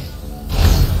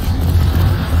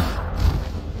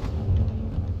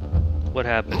 What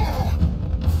happened?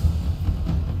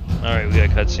 Alright, we got a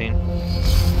cutscene.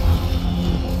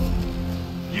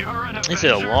 It's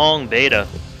a long beta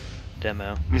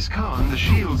demo. Miss Khan, the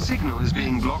shield signal is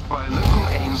being blocked by a local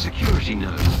AIM security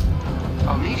node.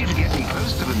 I'll need you to get me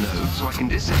close to the node so I can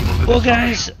disable the... Well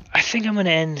guys, I think I'm going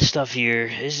to end the stuff here.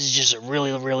 This is just a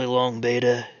really long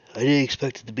beta. I didn't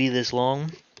expect it to be this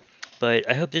long. But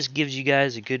I hope this gives you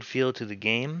guys a good feel to the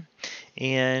game.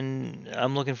 And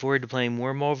I'm looking forward to playing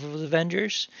more Marvel's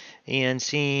Avengers. And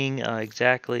seeing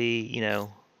exactly, you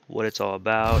know, what it's all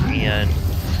about. And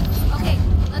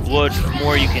what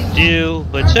more you can do.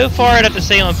 But so far, I'd have to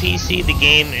say on PC, the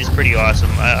game is pretty awesome.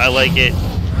 I like it.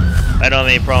 I don't have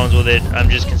any problems with it. I'm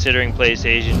just considering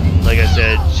PlayStation, like I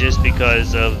said, just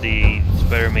because of the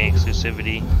Spider-Man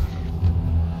exclusivity.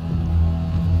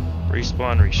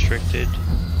 Respawn restricted.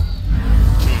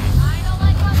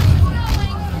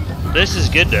 This is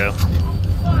good though.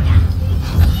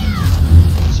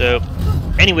 So,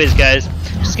 anyways guys,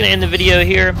 I'm just gonna end the video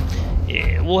here.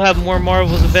 We'll have more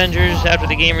Marvel's Avengers after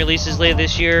the game releases later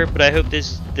this year, but I hope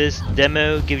this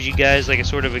demo gives you guys like a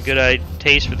sort of a good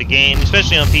taste for the game,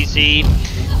 especially on PC.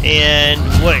 And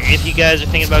what if you guys are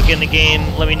thinking about getting the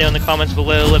game? Let me know in the comments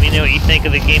below. Let me know what you think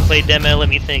of the gameplay demo. Let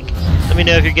me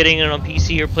know if you're getting it on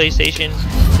PC or PlayStation.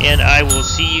 And I will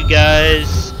see you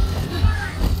guys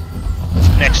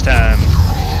next time.